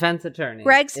Oh, the defense attorney.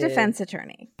 Greg's defense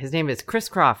attorney. His name is Chris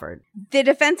Crawford. The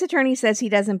defense attorney says he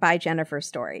doesn't buy Jennifer's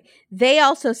story. They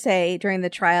also say during the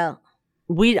trial,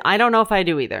 I don't know if I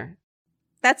do either.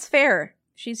 that's fair.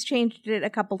 She's changed it a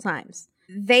couple times.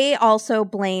 They also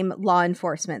blame law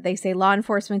enforcement. They say law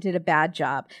enforcement did a bad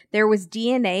job. There was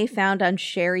DNA found on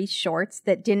Sherry's shorts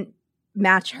that didn't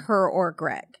match her or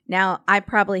Greg. Now, I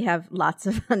probably have lots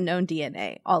of unknown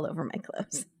DNA all over my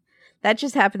clothes. That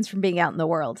just happens from being out in the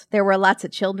world. There were lots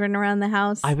of children around the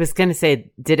house. I was going to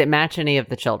say, did it match any of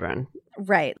the children?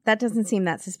 Right. That doesn't seem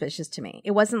that suspicious to me.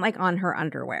 It wasn't like on her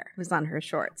underwear. It was on her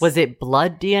shorts. Was it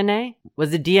blood DNA?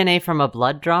 Was it DNA from a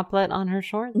blood droplet on her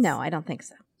shorts? No, I don't think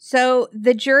so. So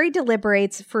the jury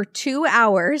deliberates for 2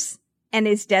 hours and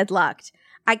is deadlocked.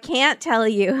 I can't tell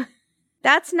you.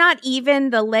 That's not even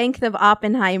the length of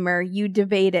Oppenheimer you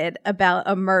debated about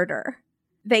a murder.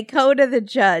 They go to the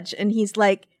judge and he's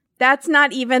like, that's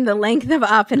not even the length of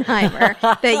Oppenheimer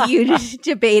that you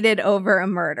debated over a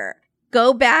murder.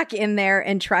 Go back in there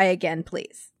and try again,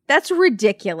 please. That's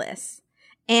ridiculous.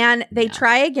 And they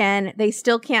try again. They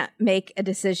still can't make a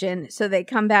decision. So they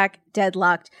come back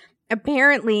deadlocked.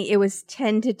 Apparently, it was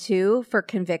 10-2 for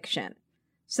conviction.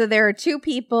 So there are 2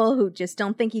 people who just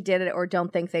don't think he did it or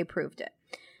don't think they proved it.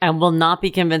 And will not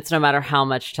be convinced no matter how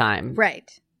much time.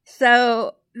 Right.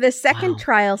 So the second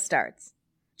trial starts.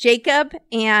 Jacob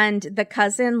and the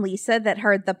cousin, Lisa, that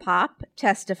heard the pop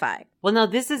testify. Well, now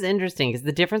this is interesting because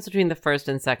the difference between the first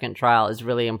and second trial is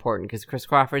really important because Chris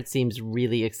Crawford seems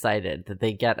really excited that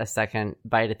they get a second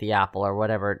bite at the apple or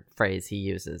whatever phrase he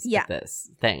uses with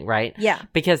this thing, right? Yeah.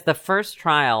 Because the first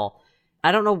trial,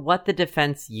 I don't know what the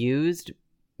defense used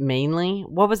mainly.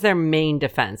 What was their main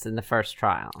defense in the first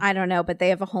trial? I don't know, but they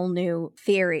have a whole new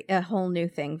theory, a whole new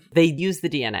thing. They use the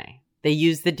DNA. They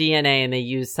use the DNA and they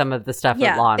use some of the stuff with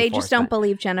law enforcement. They just don't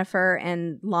believe Jennifer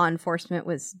and law enforcement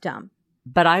was dumb.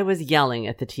 But I was yelling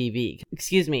at the TV.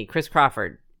 Excuse me, Chris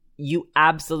Crawford, you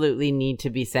absolutely need to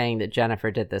be saying that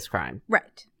Jennifer did this crime.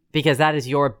 Right. Because that is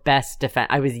your best defense.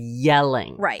 I was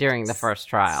yelling during the first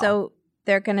trial. So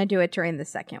they're going to do it during the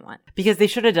second one. Because they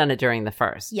should have done it during the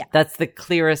first. Yeah. That's the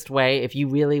clearest way. If you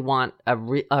really want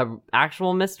a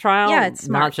actual mistrial, it's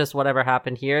smart. Not just whatever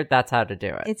happened here, that's how to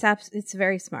do it. It's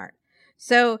very smart.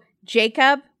 So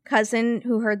Jacob, cousin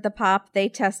who heard the pop, they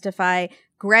testify.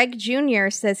 Greg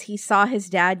Jr. says he saw his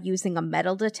dad using a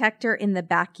metal detector in the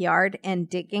backyard and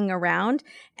digging around,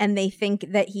 and they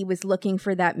think that he was looking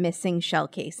for that missing shell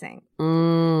casing.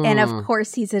 And of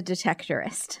course, he's a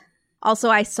detectorist.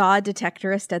 Also, I saw a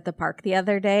detectorist at the park the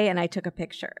other day, and I took a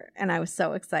picture, and I was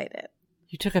so excited.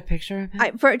 You took a picture of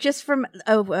him?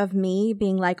 Of me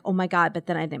being like, oh my God, but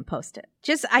then I didn't post it.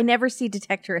 I never see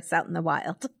detectorists out in the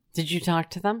wild. Did you talk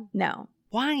to them? No.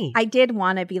 Why? I did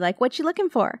want to be like, what you looking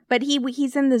for? But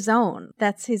he's in the zone.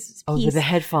 That's his. Oh, with the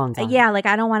headphones on. Yeah, like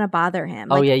I don't want to bother him.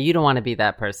 Oh, like, yeah, you don't want to be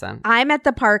that person. I'm at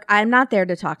the park. I'm not there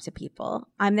to talk to people.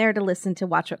 I'm there to listen to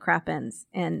Watch What Crappens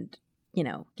and,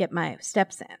 get my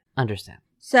steps in. Understand.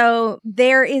 So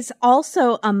there is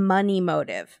also a money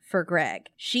motive for Greg.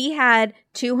 She had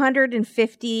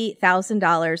 $250,000,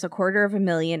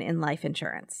 $250,000 in life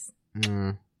insurance.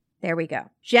 There we go.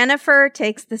 Jennifer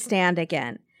takes the stand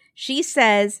again. She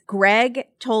says Greg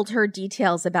told her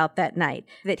details about that night,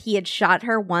 that he had shot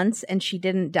her once and she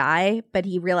didn't die, but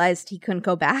he realized he couldn't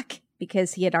go back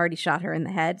because he had already shot her in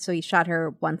the head. So he shot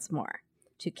her once more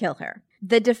to kill her.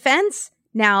 The defense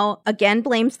now again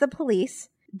blames the police.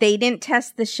 They didn't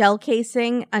test the shell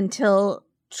casing until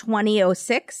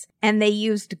 2006, and they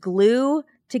used glue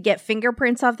to get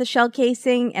fingerprints off the shell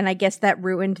casing, and I guess that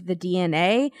ruined the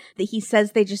DNA. He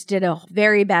says they just did a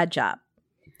very bad job.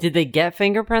 Did they get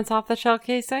fingerprints off the shell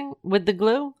casing with the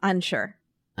glue? Unsure.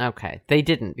 Okay. They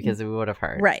didn't because we would have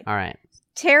heard. Right. All right.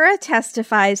 Tara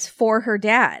testifies for her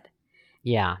dad.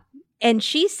 Yeah. And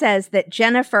she says that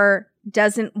Jennifer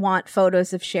doesn't want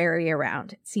photos of Sherry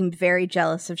around. Seemed very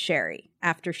jealous of Sherry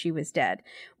after she was dead,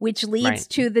 which leads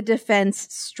to the defense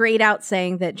straight out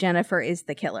saying that Jennifer is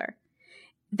the killer.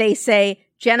 They say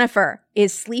Jennifer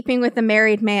is sleeping with a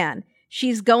married man.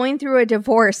 She's going through a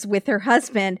divorce with her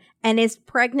husband and is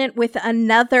pregnant with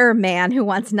another man who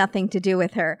wants nothing to do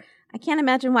with her. I can't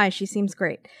imagine why. She seems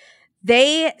great.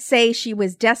 They say she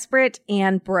was desperate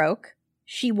and broke.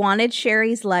 She wanted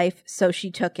Sherry's life, so she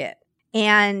took it.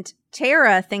 And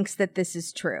Tara thinks that this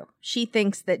is true. She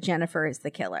thinks that Jennifer is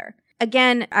the killer.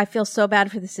 Again, I feel so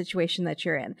bad for the situation that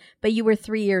you're in, but you were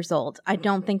 3 years old. I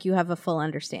don't think you have a full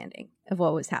understanding of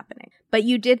what was happening. But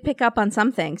you did pick up on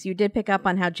some things. You did pick up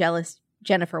on how jealous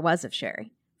Jennifer was of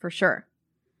Sherry, for sure.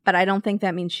 But I don't think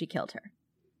that means she killed her.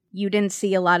 You didn't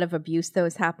see a lot of abuse that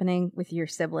was happening with your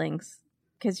siblings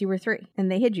because you were 3 and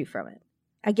they hid you from it.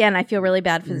 Again, I feel really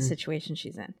bad for the situation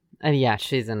she's in. Yeah,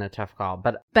 she's in a tough call.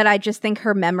 But I just think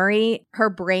her memory,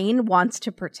 her brain wants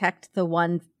to protect the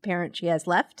one parent she has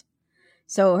left.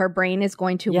 So her brain is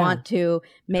going to want to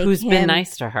make who's been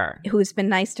nice to her. Who's been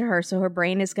nice to her. So her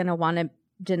brain is going to want to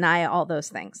deny all those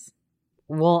things.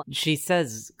 Well, she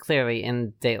says clearly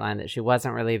in Dateline that she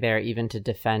wasn't really there even to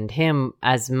defend him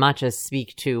as much as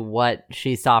speak to what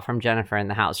she saw from Jennifer in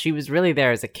the house. She was really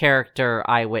there as a character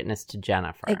eyewitness to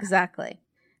Jennifer. Exactly.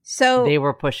 So they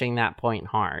were pushing that point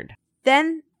hard.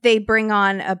 Then they bring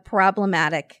on a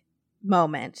problematic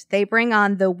moment. They bring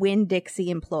on the Winn-Dixie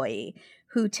employee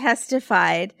who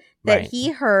testified that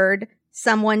he heard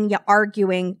someone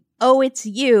arguing, "Oh, it's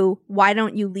you. Why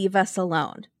don't you leave us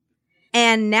alone?"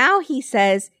 And now he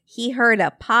says he heard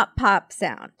a pop, pop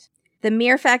sound. The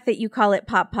mere fact that you call it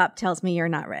pop, pop tells me you're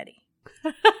not ready.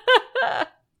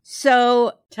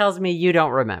 So tells me you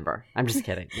don't remember. I'm just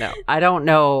kidding. No, I don't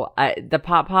know. The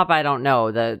pop, pop, I don't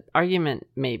know. The argument,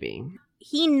 maybe.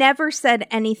 He never said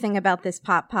anything about this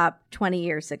pop, pop 20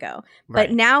 years ago.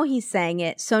 But now he's saying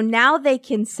it. So now they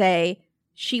can say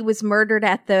she was murdered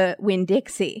at the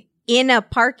Winn-Dixie in a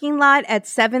parking lot at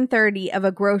 7:30 of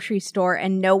a grocery store,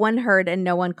 and no one heard and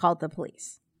no one called the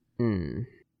police.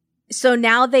 So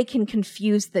now they can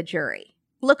confuse the jury.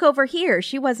 Look over here.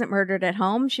 She wasn't murdered at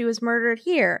home. She was murdered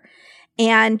here.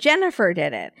 And Jennifer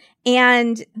did it.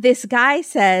 And this guy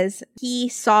says he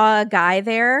saw a guy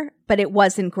there, but it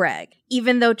wasn't Greg.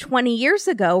 Even though 20 years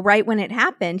ago, right when it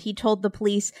happened, he told the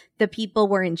police the people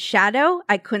were in shadow.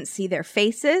 I couldn't see their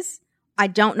faces. I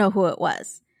don't know who it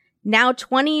was. Now,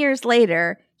 20 years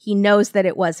later, he knows that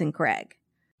it wasn't Greg.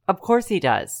 Of course he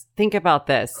does. Think about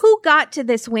this. Who got to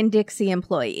this Winn-Dixie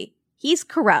employee? He's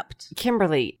corrupt.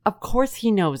 Kimberly, of course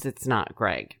he knows it's not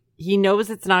Greg. He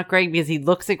knows it's not Greg because he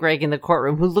looks at Greg in the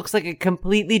courtroom, who looks like a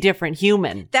completely different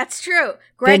human. That's true.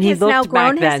 Greg has now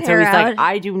grown his hair So he's out. like,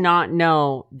 I do not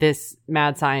know this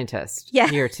mad scientist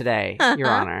here today, Your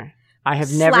Honor. I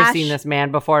have never seen this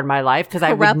man before in my life because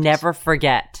I would never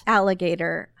forget.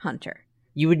 Alligator hunter.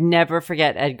 You would never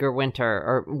forget Edgar Winter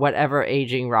or whatever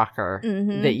aging rocker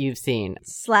that you've seen. /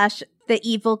 the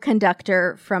evil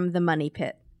conductor from the Money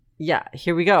Pit. Yeah,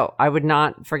 here we go. I would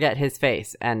not forget his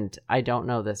face, and I don't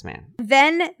know this man.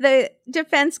 Then the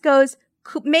defense goes,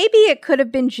 maybe it could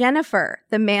have been Jennifer,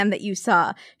 the man that you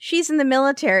saw. She's in the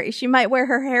military. She might wear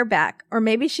her hair back, or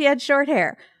maybe she had short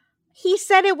hair. He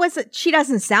said she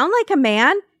doesn't sound like a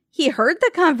man. He heard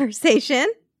the conversation.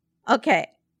 Okay.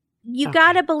 You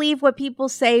gotta believe what people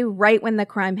say right when the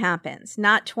crime happens,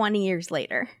 not 20 years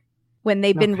later, when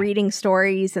they've been reading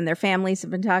stories and their families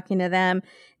have been talking to them.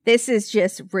 This is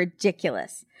just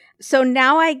ridiculous. So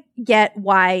now I get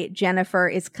why Jennifer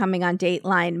is coming on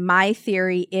Dateline. My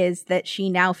theory is that she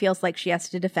now feels like she has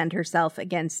to defend herself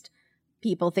against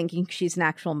people thinking she's an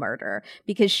actual murderer,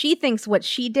 because she thinks what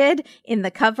she did in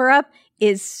the cover-up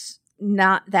is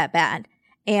not that bad.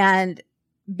 And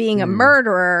being a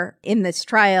murderer in this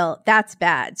trial, that's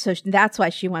bad. So that's why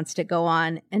she wants to go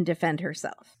on and defend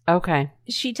herself. Okay.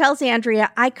 She tells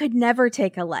Andrea, I could never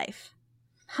take a life.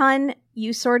 Hun,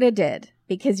 you sort of did,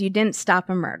 because you didn't stop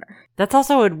a murder. That's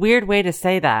also a weird way to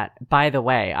say that, by the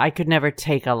way. I could never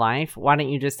take a life. Why don't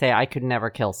you just say I could never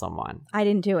kill someone? I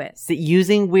didn't do it. So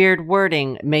using weird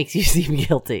wording makes you seem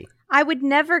guilty. I would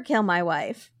never kill my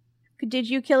wife. Did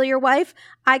you kill your wife?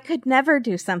 I could never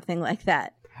do something like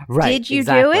that. Right. Did you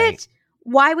do it?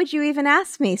 Why would you even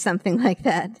ask me something like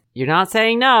that? You're not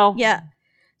saying no. Yeah.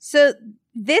 So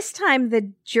this time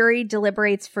the jury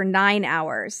deliberates for 9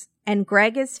 hours. And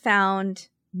Greg is found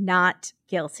not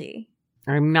guilty.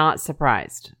 I'm not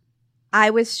surprised.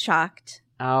 I was shocked.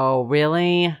 Oh,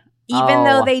 really? Even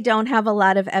though they don't have a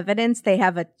lot of evidence, they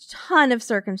have a ton of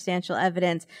circumstantial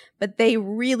evidence, but they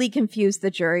really confuse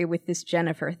the jury with this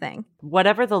Jennifer thing.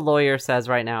 Whatever the lawyer says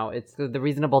right now, it's the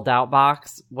reasonable doubt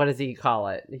box. What does he call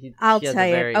it? I'll tell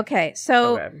you. Okay,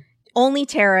 so only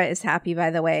Tara is happy,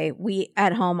 by the way. We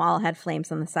at home all had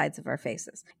flames on the sides of our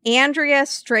faces. Andrea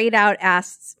straight out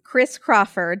asks Chris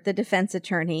Crawford, the defense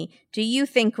attorney, do you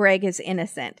think Greg is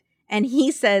innocent? And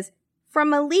he says,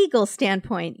 from a legal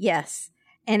standpoint, yes.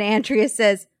 And Andrea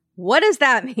says, what does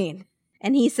that mean?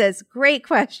 And he says, great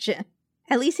question.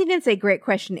 At least he didn't say great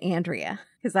question, Andrea,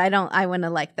 because I wouldn't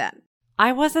have liked that.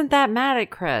 I wasn't that mad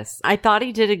at Chris. I thought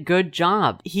he did a good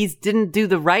job. He didn't do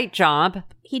the right job.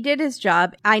 He did his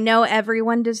job. I know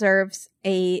everyone deserves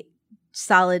a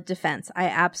solid defense. I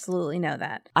absolutely know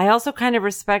that. I also kind of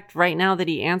respect right now that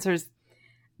he answers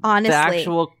honestly the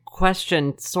actual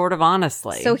question sort of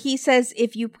honestly. So he says,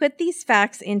 if you put these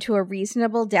facts into a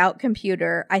reasonable doubt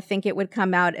computer, I think it would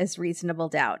come out as reasonable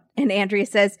doubt. And Andrea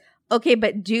says, okay,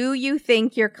 but do you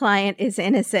think your client is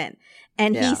innocent?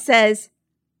 And he says,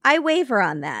 I waver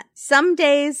on that. Some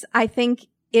days I think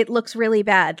it looks really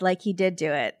bad, like he did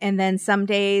do it. And then some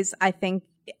days I think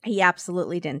he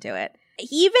absolutely didn't do it.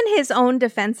 Even his own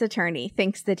defense attorney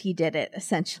thinks that he did it,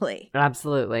 essentially.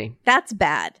 Absolutely. That's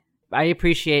bad. I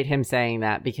appreciate him saying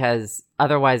that because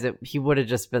otherwise he would have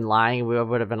just been lying. We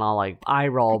would have been all like, eye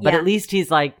roll. But at least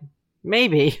he's like,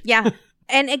 maybe. Yeah.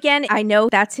 And again, I know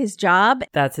that's his job.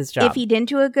 That's his job. If he didn't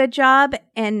do a good job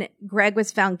and Greg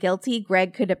was found guilty,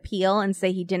 Greg could appeal and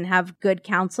say he didn't have good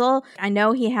counsel. I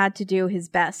know he had to do his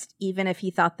best, even if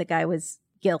he thought the guy was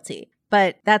guilty.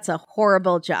 But that's a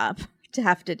horrible job to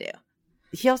have to do.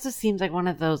 He also seems like one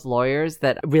of those lawyers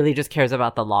that really just cares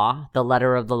about the law, the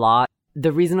letter of the law.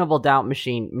 The reasonable doubt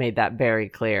machine made that very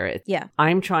clear.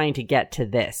 I'm trying to get to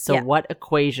this. So what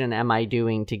equation am I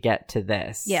doing to get to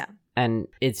this? Yeah. And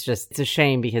it's a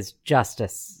shame because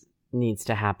justice needs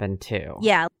to happen too.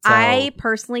 Yeah. So, I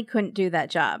personally couldn't do that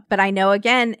job. But I know,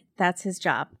 again, that's his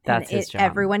job. That's his job.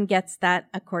 Everyone gets that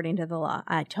according to the law.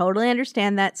 I totally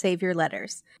understand that. Save your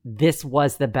letters. This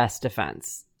was the best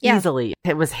defense. Yeah. Easily.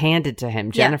 It was handed to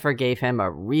him. Jennifer gave him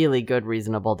a really good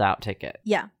reasonable doubt ticket.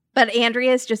 Yeah. But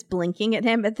Andrea's just blinking at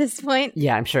him at this point.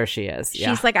 Yeah, I'm sure she is.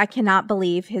 She's like, I cannot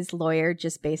believe his lawyer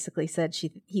just basically said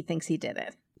he thinks he did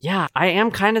it. Yeah, I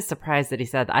am kind of surprised that he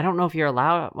said, I don't know if you're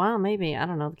allowed. Well, maybe. I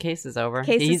don't know. The case is over.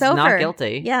 He's over. Not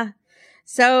guilty. Yeah.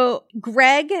 So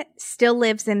Greg still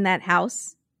lives in that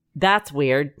house. That's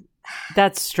weird.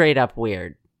 That's straight up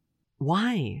weird.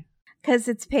 Why? Because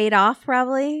it's paid off,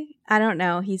 probably. I don't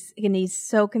know. He's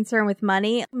so concerned with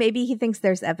money. Maybe he thinks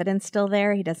there's evidence still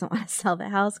there. He doesn't want to sell the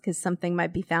house because something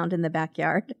might be found in the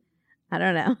backyard. I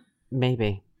don't know.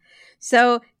 Maybe.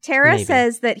 So Tara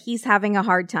says that he's having a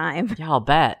hard time. Yeah, I'll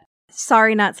bet.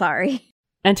 Sorry, not sorry.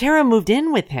 And Tara moved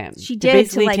in with him. She did. To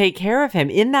basically take care of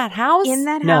him in that house? In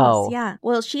that No. house, yeah.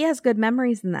 Well, she has good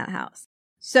memories in that house.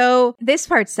 So this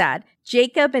part's sad.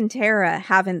 Jacob and Tara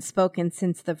haven't spoken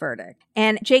since the verdict.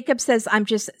 And Jacob says, I'm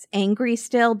just angry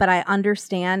still, but I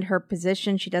understand her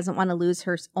position. She doesn't want to lose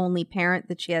her only parent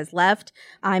that she has left.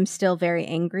 I'm still very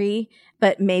angry,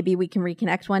 but maybe we can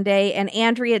reconnect one day. And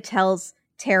Andrea tells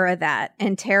Tara that.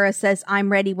 And Tara says,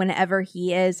 I'm ready whenever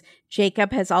he is.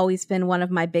 Jacob has always been one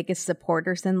of my biggest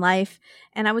supporters in life.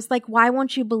 And I was like, why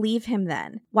won't you believe him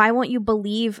then? Why won't you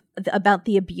believe about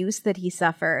the abuse that he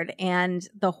suffered and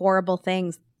the horrible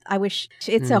things? I wish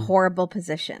it's a horrible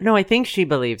position. No, I think she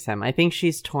believes him. I think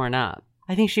she's torn up.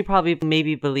 I think she probably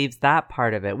maybe believes that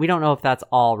part of it. We don't know if that's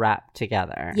all wrapped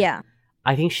together. Yeah.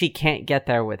 I think she can't get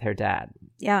there with her dad.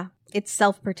 Yeah. It's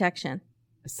self-protection.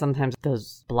 Sometimes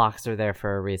those blocks are there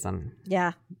for a reason.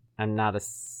 Yeah. I'm not a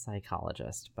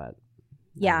psychologist, but...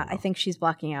 Yeah, I think she's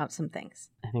blocking out some things.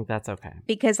 I think that's okay.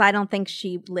 Because I don't think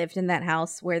she lived in that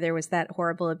house where there was that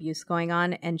horrible abuse going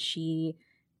on and she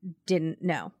didn't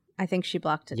know. I think she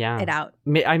blocked it out.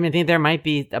 I think there might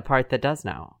be a part that does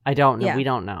know. I don't know. Yeah. We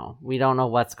don't know. We don't know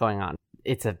what's going on.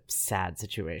 It's a sad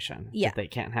situation. Yeah. That they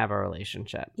can't have a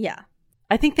relationship. Yeah.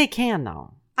 I think they can,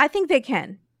 though. I think they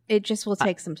can. It just will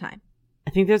take some time. I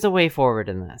think there's a way forward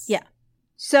in this. Yeah.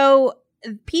 So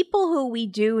people who we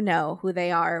do know who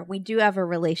they are, we do have a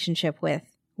relationship with,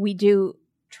 we do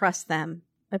trust them,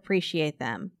 appreciate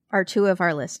them, are two of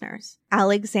our listeners,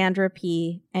 Alexandra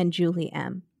P. and Julie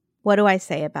M. What do I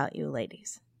say about you,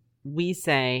 ladies? We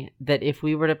say that if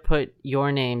we were to put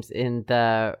your names in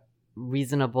the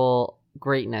reasonable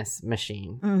greatness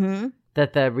machine,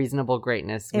 that the reasonable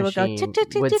greatness machine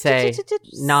would say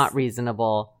not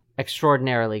reasonable,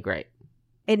 extraordinarily great.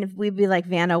 And if we'd be like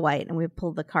Vanna White and we'd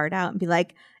pull the card out and be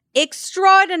like,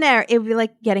 extraordinary. It would be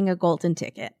like getting a golden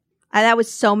ticket. That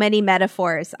was so many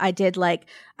metaphors. I did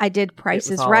Price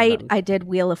is Right. I did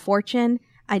Wheel of Fortune.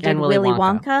 I did Willy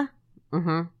Wonka.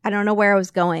 Mm-hmm. I don't know where I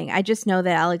was going. I just know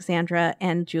that Alexandra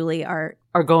and Julie are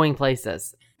going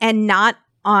places. And not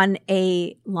on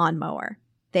a lawnmower.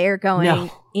 They're going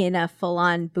in a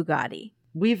full-on Bugatti.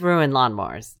 We've ruined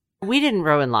lawnmowers. We didn't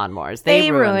ruin lawnmowers.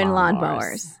 They ruined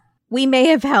lawnmowers. We may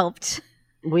have helped.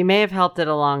 We may have helped it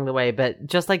along the way, but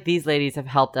just like these ladies have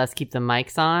helped us keep the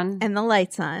mics on. And the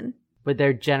lights on. With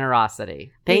their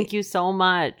generosity. Thank you so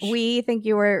much. We think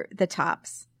you were the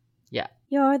tops. Yeah.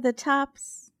 You're the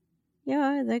tops.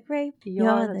 You're the grape.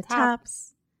 You're the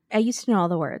tops. I used to know all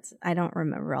the words. I don't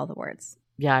remember all the words.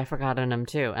 Yeah, I forgot them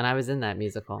too. And I was in that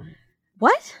musical.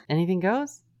 What? Anything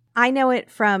Goes? I know it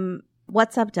from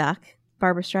What's Up, Doc?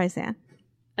 Barbra Streisand.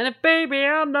 And a baby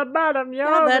on the bottom,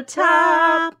 you're the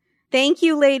top. Thank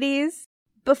you, ladies.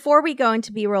 Before we go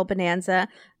into B-Roll Bonanza,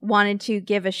 wanted to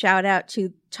give a shout out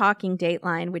to Talking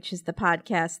Dateline, which is the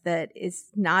podcast that is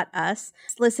not us.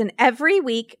 Listen, every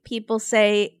week people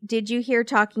say, did you hear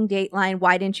Talking Dateline?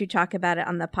 Why didn't you talk about it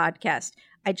on the podcast?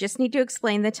 I just need to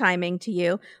explain the timing to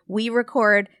you. We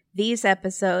record these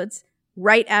episodes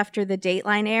right after the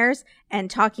Dateline airs, and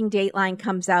Talking Dateline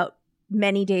comes out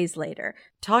many days later.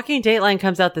 Talking Dateline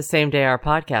comes out the same day our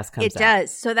podcast comes out. It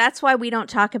does. So that's why we don't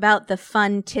talk about the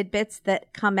fun tidbits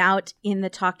that come out in the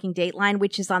Talking Dateline,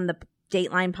 which is on the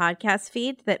Dateline podcast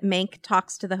feed that Mank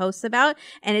talks to the hosts about.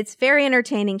 And it's very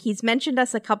entertaining. He's mentioned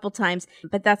us a couple times,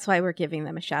 but that's why we're giving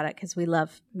them a shout out, because we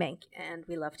love Mank and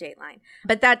we love Dateline.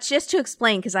 But that's just to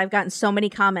explain, because I've gotten so many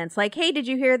comments like, hey, did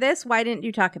you hear this? Why didn't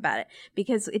you talk about it?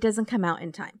 Because it doesn't come out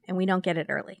in time and we don't get it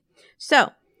early.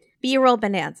 So, B-Roll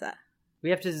Bonanza. We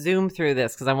have to zoom through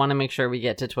this because I want to make sure we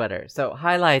get to Twitter. So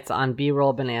highlights on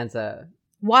B-Roll Bonanza.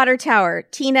 Water tower,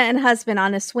 Tina and husband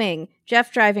on a swing,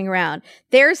 Jeff driving around.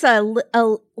 There's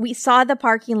we saw the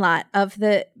parking lot of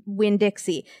the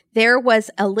Winn-Dixie. There was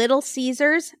a Little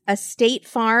Caesars, a State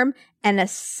Farm, and a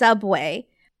Subway.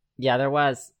 Yeah, there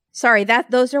was. Sorry,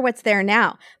 those are what's there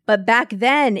now. But back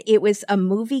then, it was a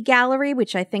movie gallery,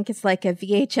 which I think is like a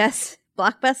VHS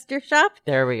Blockbuster shop.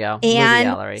 There we go. And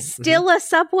movie gallery. Still a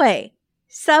Subway.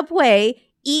 Subway,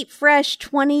 eat fresh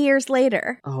 20 years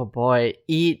later. Oh boy,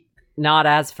 eat not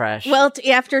as fresh. Well,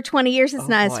 after 20 years, it's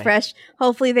not as fresh.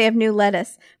 Hopefully they have new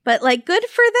lettuce. But good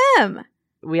for them.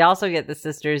 We also get the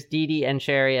sisters Dee Dee and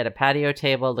Sherry at a patio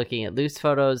table looking at loose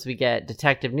photos. We get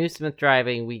Detective Newsmith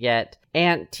driving. We get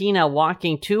Aunt Tina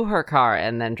walking to her car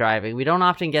and then driving. We don't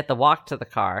often get the walk to the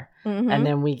car. Mm-hmm. And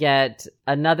then we get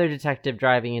another detective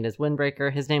driving in his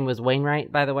windbreaker. His name was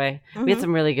Wainwright, by the way. Mm-hmm. We had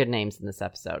some really good names in this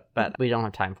episode, but we don't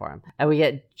have time for him. And we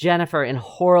get Jennifer in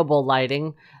horrible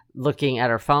lighting looking at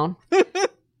her phone.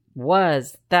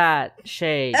 Was that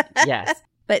shade? Yes.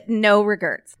 But no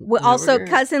regrets.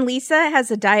 Cousin Lisa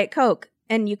has a Diet Coke,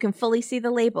 and you can fully see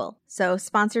the label. So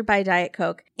sponsored by Diet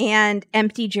Coke. And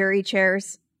empty jury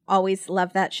chairs. Always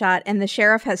love that shot. And the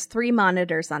sheriff has 3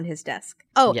 monitors on his desk.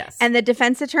 Oh, yes. And the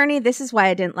defense attorney, this is why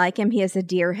I didn't like him. He has a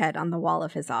deer head on the wall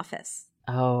of his office.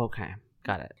 Oh, okay.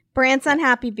 Got it. Brand's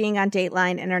unhappy being on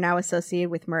Dateline and are now associated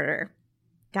with murder.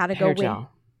 Gotta go win.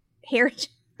 Hair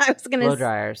I was going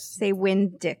to say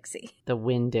Winn-Dixie. The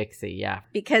Winn-Dixie, yeah.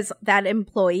 Because that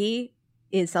employee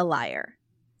is a liar.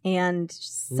 And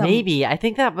maybe. I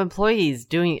think that employee's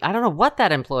doing... I don't know what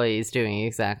that employee is doing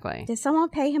exactly. Did someone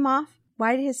pay him off?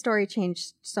 Why did his story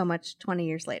change so much 20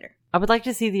 years later? I would like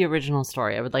to see the original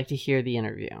story. I would like to hear the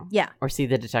interview. Yeah. Or see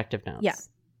the detective notes. Yeah.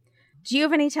 Do you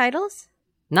have any titles?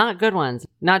 Not good ones.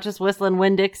 Not just whistling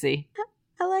Winn-Dixie.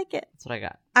 I like it. That's what I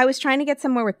got. I was trying to get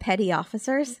somewhere with petty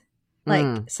officers.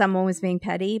 Someone was being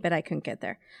petty, but I couldn't get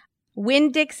there.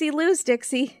 Win Dixie, lose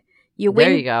Dixie.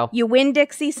 There you go. You win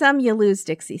Dixie some, you lose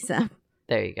Dixie some.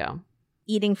 There you go.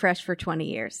 Eating fresh for 20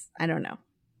 years. I don't know.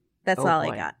 That's all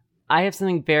I got. I have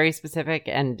something very specific,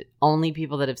 and only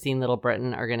people that have seen Little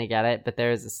Britain are going to get it, but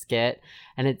there is a skit,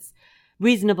 and it's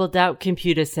Reasonable Doubt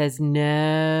Computer says no.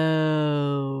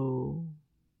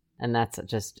 And that's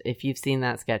just, if you've seen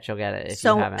that sketch, you'll get it. If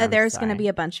you haven't, there's going to be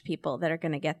a bunch of people that are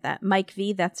going to get that. Mike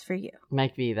V, that's for you.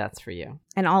 Mike V, that's for you.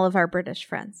 And all of our British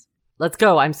friends. Let's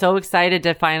go. I'm so excited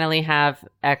to finally have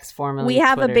X formerly We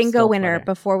have Twitter, a bingo winner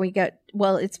before we go.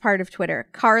 Well, it's part of Twitter.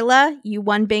 Carla, you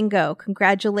won bingo.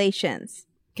 Congratulations.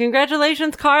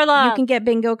 Congratulations, Carla. You can get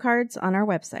bingo cards on our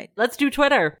website. Let's do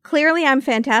Twitter. Clearly I'm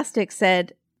Fantastic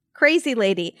said, crazy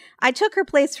lady. I took her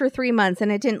place for 3 months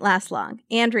and it didn't last long.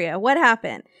 Andrea, what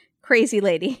happened? Crazy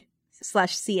lady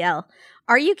 /CL.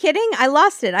 Are you kidding? I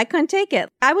lost it. I couldn't take it.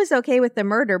 I was okay with the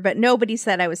murder, but nobody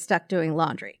said I was stuck doing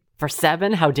laundry. For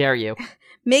 7? How dare you?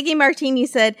 Miggy Martini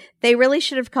said, they really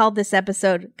should have called this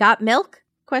episode Got Milk? ?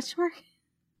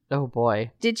 Oh,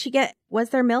 boy. Was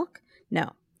there milk?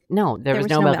 No. No, there was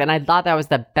no milk. And I thought that was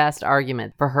the best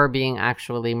argument for her being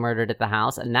actually murdered at the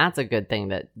house. And that's a good thing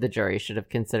that the jury should have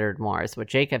considered more, is what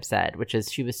Jacob said, which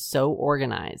is she was so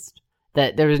organized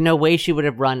that there was no way she would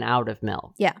have run out of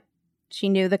milk. Yeah. She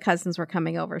knew the cousins were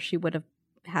coming over. She would have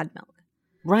had milk.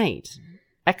 Right.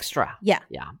 Extra. Yeah.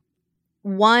 Yeah.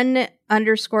 1_KSZ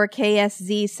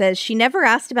says she never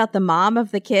asked about the mom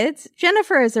of the kids.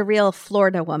 Jennifer is a real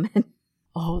Florida woman.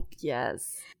 Oh,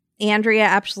 yes. Andrea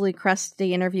absolutely crushed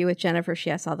the interview with Jennifer. She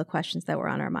asked all the questions that were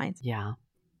on our minds. Yeah.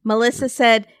 Melissa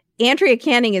said, Andrea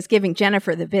Canning is giving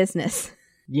Jennifer the business.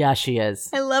 Yeah, she is.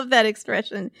 I love that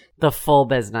expression. The full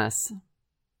business.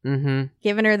 Mm-hmm.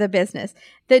 Giving her the business.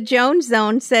 The Jones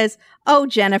Zone says, oh,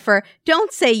 Jennifer,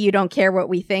 don't say you don't care what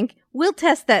we think. We'll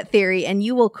test that theory and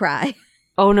you will cry.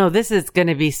 Oh, no, this is going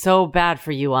to be so bad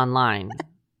for you online.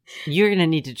 You're going to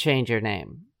need to change your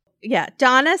name. Yeah.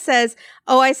 Donna says,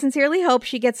 oh, I sincerely hope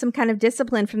she gets some kind of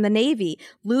discipline from the Navy.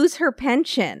 Lose her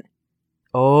pension.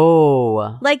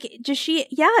 Oh. Like, she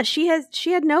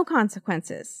had no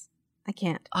consequences. I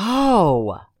can't.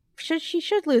 Oh. She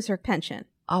should lose her pension.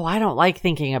 Oh, I don't like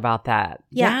thinking about that.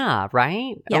 Yeah,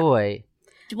 right? Yeah. Oy.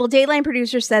 Well, Dateline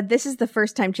producer said this is the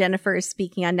first time Jennifer is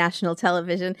speaking on national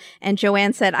television. And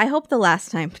Joanne said, I hope the last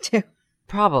time too.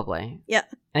 Probably. Yeah.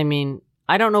 I mean,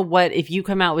 I don't know if you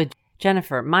come out with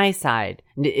Jennifer, my side,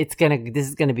 this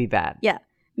is gonna be bad. Yeah.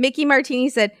 Mickey Martini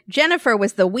said Jennifer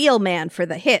was the wheelman for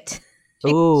the hit.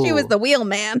 She was the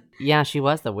wheelman. Yeah, she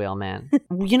was the wheelman.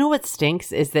 You know what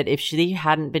stinks is that if she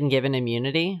hadn't been given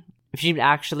immunity, if she'd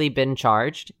actually been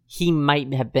charged, he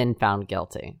might have been found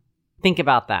guilty. Think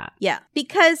about that. Yeah,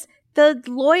 because the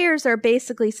lawyers are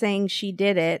basically saying she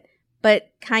did it, but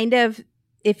kind of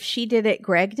if she did it,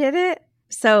 Greg did it.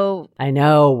 So I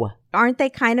know. Aren't they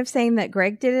kind of saying that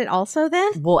Greg did it also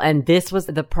then? Well, and this was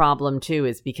the problem too,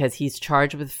 is because he's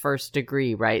charged with first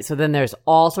degree, right? So then there's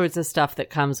all sorts of stuff that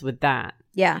comes with that.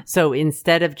 Yeah. So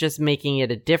instead of just making it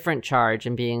a different charge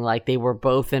and being like they were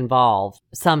both involved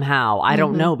somehow, I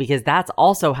don't know, because that's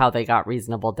also how they got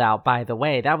reasonable doubt, by the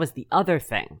way. That was the other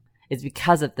thing, is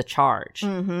because of the charge.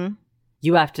 Mm-hmm.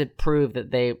 You have to prove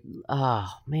that oh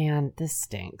man, this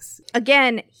stinks.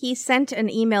 Again, he sent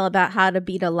an email about how to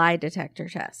beat a lie detector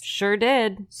test. Sure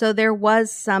did. So there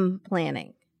was some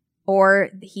planning.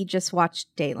 Or he just watched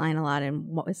Dateline a lot and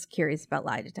was curious about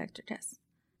lie detector tests.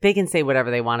 They can say whatever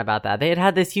they want about that. They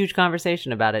had this huge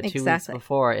conversation about it 2 weeks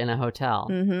before in a hotel.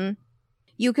 Mm-hmm.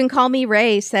 You Can Call Me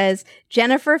Ray says,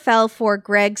 Jennifer fell for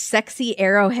Greg's sexy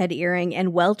arrowhead earring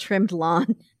and well-trimmed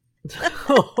lawn.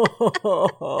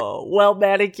 Well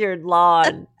manicured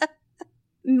lawn.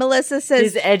 Melissa says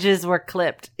his edges were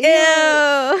clipped. Ew.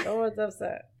 Oh, what's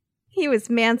upset? He was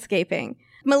manscaping.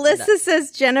 Melissa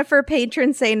says Jennifer,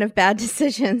 patron saint of bad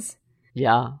decisions.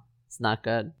 Yeah, it's not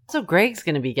good. So Greg's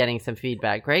going to be getting some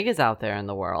feedback. Greg is out there in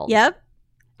the world. Yep.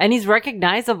 And he's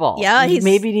recognizable. Yeah, he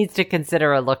maybe needs to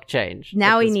consider a look change.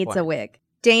 Now he needs a wig.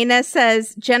 Dana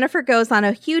says Jennifer goes on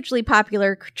a hugely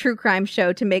popular true crime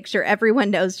show to make sure everyone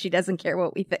knows she doesn't care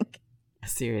what we think.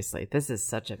 Seriously, this is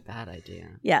such a bad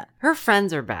idea. Yeah. Her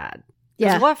friends are bad.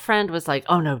 Yeah. What friend was like,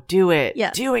 oh no, do it. Yeah.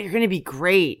 Do it. You're going to be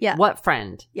great. Yeah. What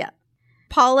friend? Yeah.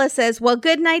 Paula says, well,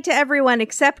 good night to everyone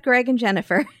except Greg and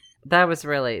Jennifer. Those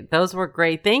were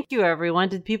great. Thank you, everyone.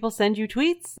 Did people send you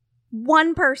tweets?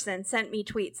 One person sent me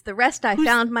tweets. The rest I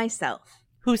found myself.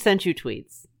 Who sent you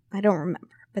tweets? I don't remember.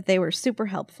 But they were super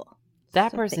helpful.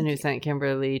 That person who sent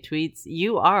Kimberly tweets,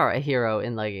 you are a hero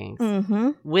in leggings.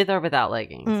 Mm-hmm. With or without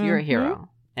leggings. Mm-hmm. You're a hero.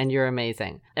 And you're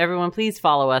amazing. Everyone, please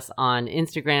follow us on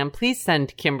Instagram. Please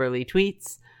send Kimberly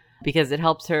tweets because it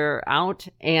helps her out.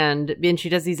 And she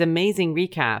does these amazing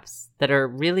recaps that are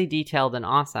really detailed and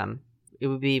awesome. It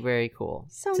would be very cool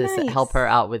to help her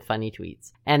out with funny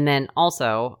tweets. And then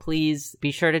also, please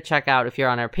be sure to check out if you're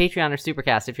on our Patreon or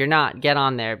Supercast. If you're not, get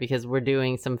on there because we're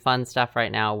doing some fun stuff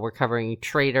right now. We're covering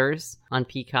Traitors on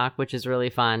Peacock, which is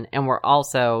really fun. And we're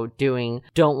also doing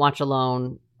Don't Watch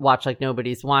Alone, Watch Like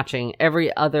Nobody's Watching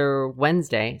every other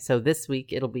Wednesday. So this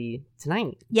week, it'll be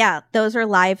tonight. Yeah, those are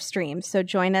live streams. So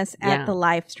join us at the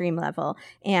live stream level.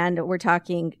 And we're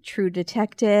talking True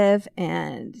Detective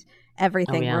and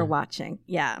everything we're watching.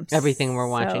 Yeah. Everything we're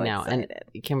watching now. Excited.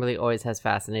 And Kimberly always has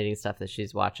fascinating stuff that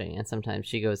she's watching. And sometimes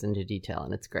she goes into detail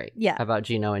and it's great. Yeah. How about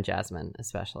Gino and Jasmine,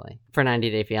 especially for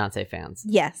 90 Day Fiancé fans?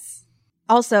 Yes.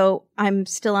 Also, I'm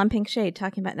still on Pink Shade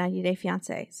talking about 90 Day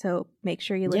Fiancé. So make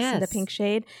sure you listen to Pink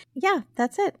Shade. Yeah,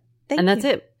 that's it. Thank you. That's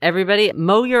it. Everybody,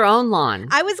 mow your own lawn.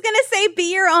 I was going to say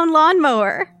be your own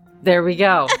lawnmower. There we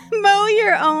go. Mow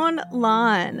your own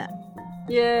lawn.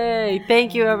 Yay.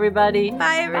 Thank you, everybody.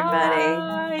 Bye,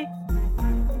 everybody. Bye.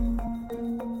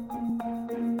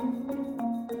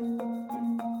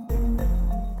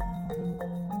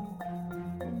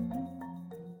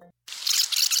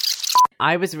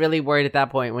 I was really worried at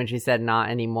that point when she said not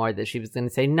anymore that she was going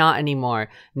to say not anymore.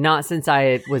 Not since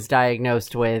I was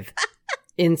diagnosed with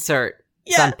insert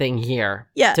something here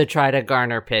to try to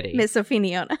garner pity. Miss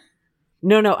Opiniona.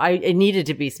 No, it needed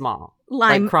to be small.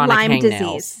 Lyme hangnails.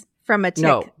 disease from a tick.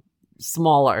 No,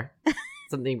 smaller.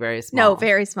 Something very small. No,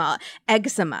 very small.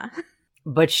 Eczema.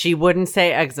 But she wouldn't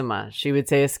say eczema. She would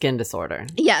say a skin disorder.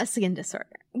 Yeah, skin disorder.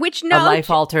 Which, a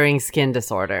life-altering skin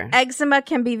disorder. Eczema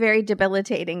can be very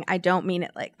debilitating. I don't mean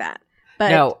it like that. But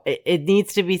no, it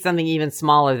needs to be something even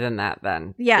smaller than that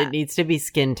then. Yeah. It needs to be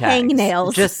skin tags.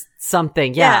 Hangnails. Just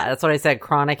something. Yeah, that's what I said.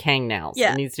 Chronic hangnails.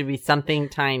 Yeah. It needs to be something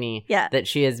tiny that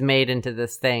she has made into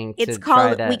this thing. We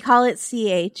call it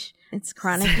CH. It's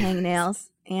chronic hangnails.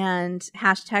 And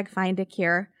hashtag find a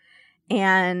cure.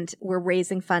 And we're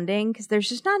raising funding because there's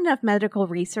just not enough medical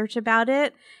research about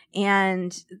it.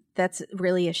 And that's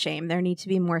really a shame. There need to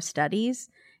be more studies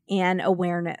and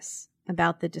awareness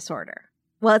about the disorder.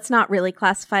 Well, it's not really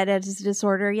classified as a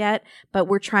disorder yet, but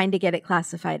we're trying to get it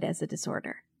classified as a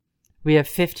disorder. We have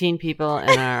 15 people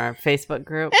in our Facebook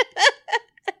group.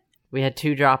 We had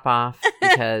 2 drop off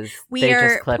because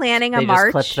planning a march.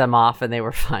 Just clipped them off and they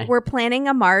were fine. We're planning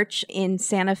a march in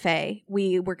Santa Fe.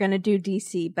 We were going to do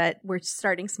DC, but we're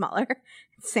starting smaller.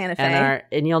 Santa Fe.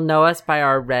 And you'll know us by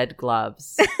our red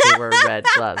gloves. They were red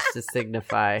gloves to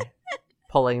signify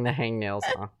pulling the hangnails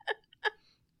off.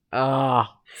 Oh,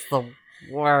 it's the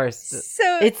worst.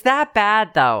 So it's that bad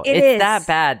though. It's that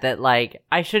bad that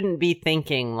I shouldn't be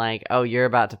thinking oh, you're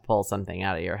about to pull something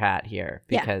out of your hat here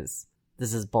because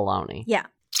this is baloney. Yeah.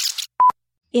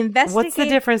 What's the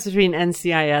difference between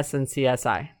NCIS and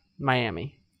CSI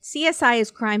Miami? CSI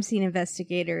is crime scene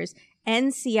investigators.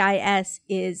 NCIS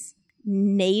is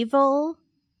Naval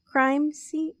Crime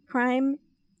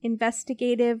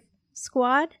Investigative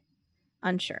Squad.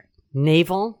 Unsure.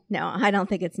 Naval? No, I don't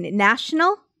think it's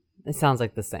national. It sounds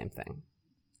like the same thing.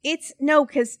 It's no,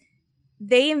 because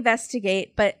they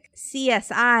investigate, but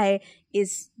CSI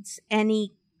is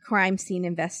any crime scene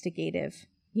investigative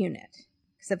unit,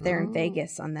 except they're in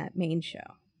Vegas on that main show.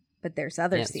 But there's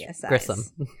other CSIs. Grissom.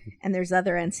 And there's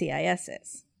other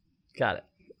NCISs. Got it.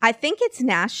 I think it's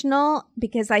national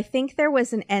because I think there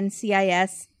was an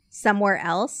NCIS somewhere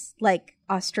else, like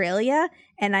Australia.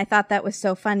 And I thought that was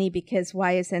so funny because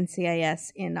why is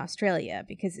NCIS in Australia?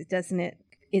 Because isn't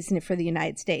it for the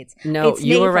United States? No, it's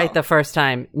you naval. were right the first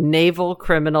time. Naval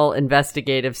Criminal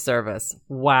Investigative Service.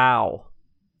 Wow.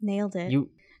 Nailed it.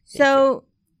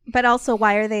 But also,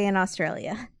 why are they in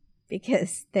Australia?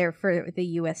 Because they're for the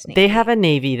U.S. Navy. They have a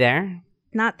Navy there.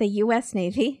 Not the U.S.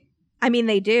 Navy. I mean,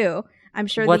 they do. I'm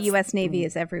sure the U.S. Navy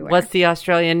is everywhere. What's the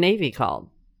Australian Navy called?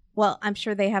 Well, I'm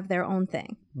sure they have their own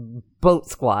thing. Boat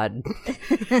Squad.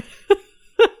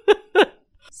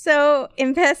 So,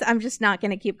 in this, I'm just not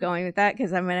going to keep going with that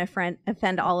because I'm going to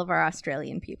offend all of our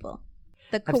Australian people.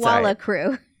 The koala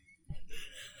crew.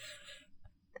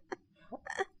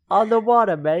 On the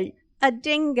water, mate. A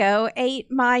dingo ate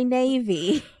my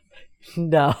navy.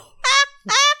 No.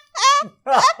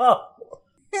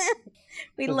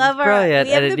 We love brilliant,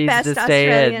 we have and the best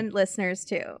Australian listeners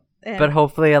too. But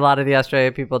hopefully a lot of the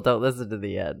Australian people don't listen to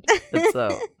the end.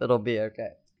 So it'll be okay.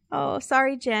 Oh,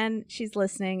 sorry, Jen. She's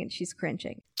listening and she's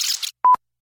cringing.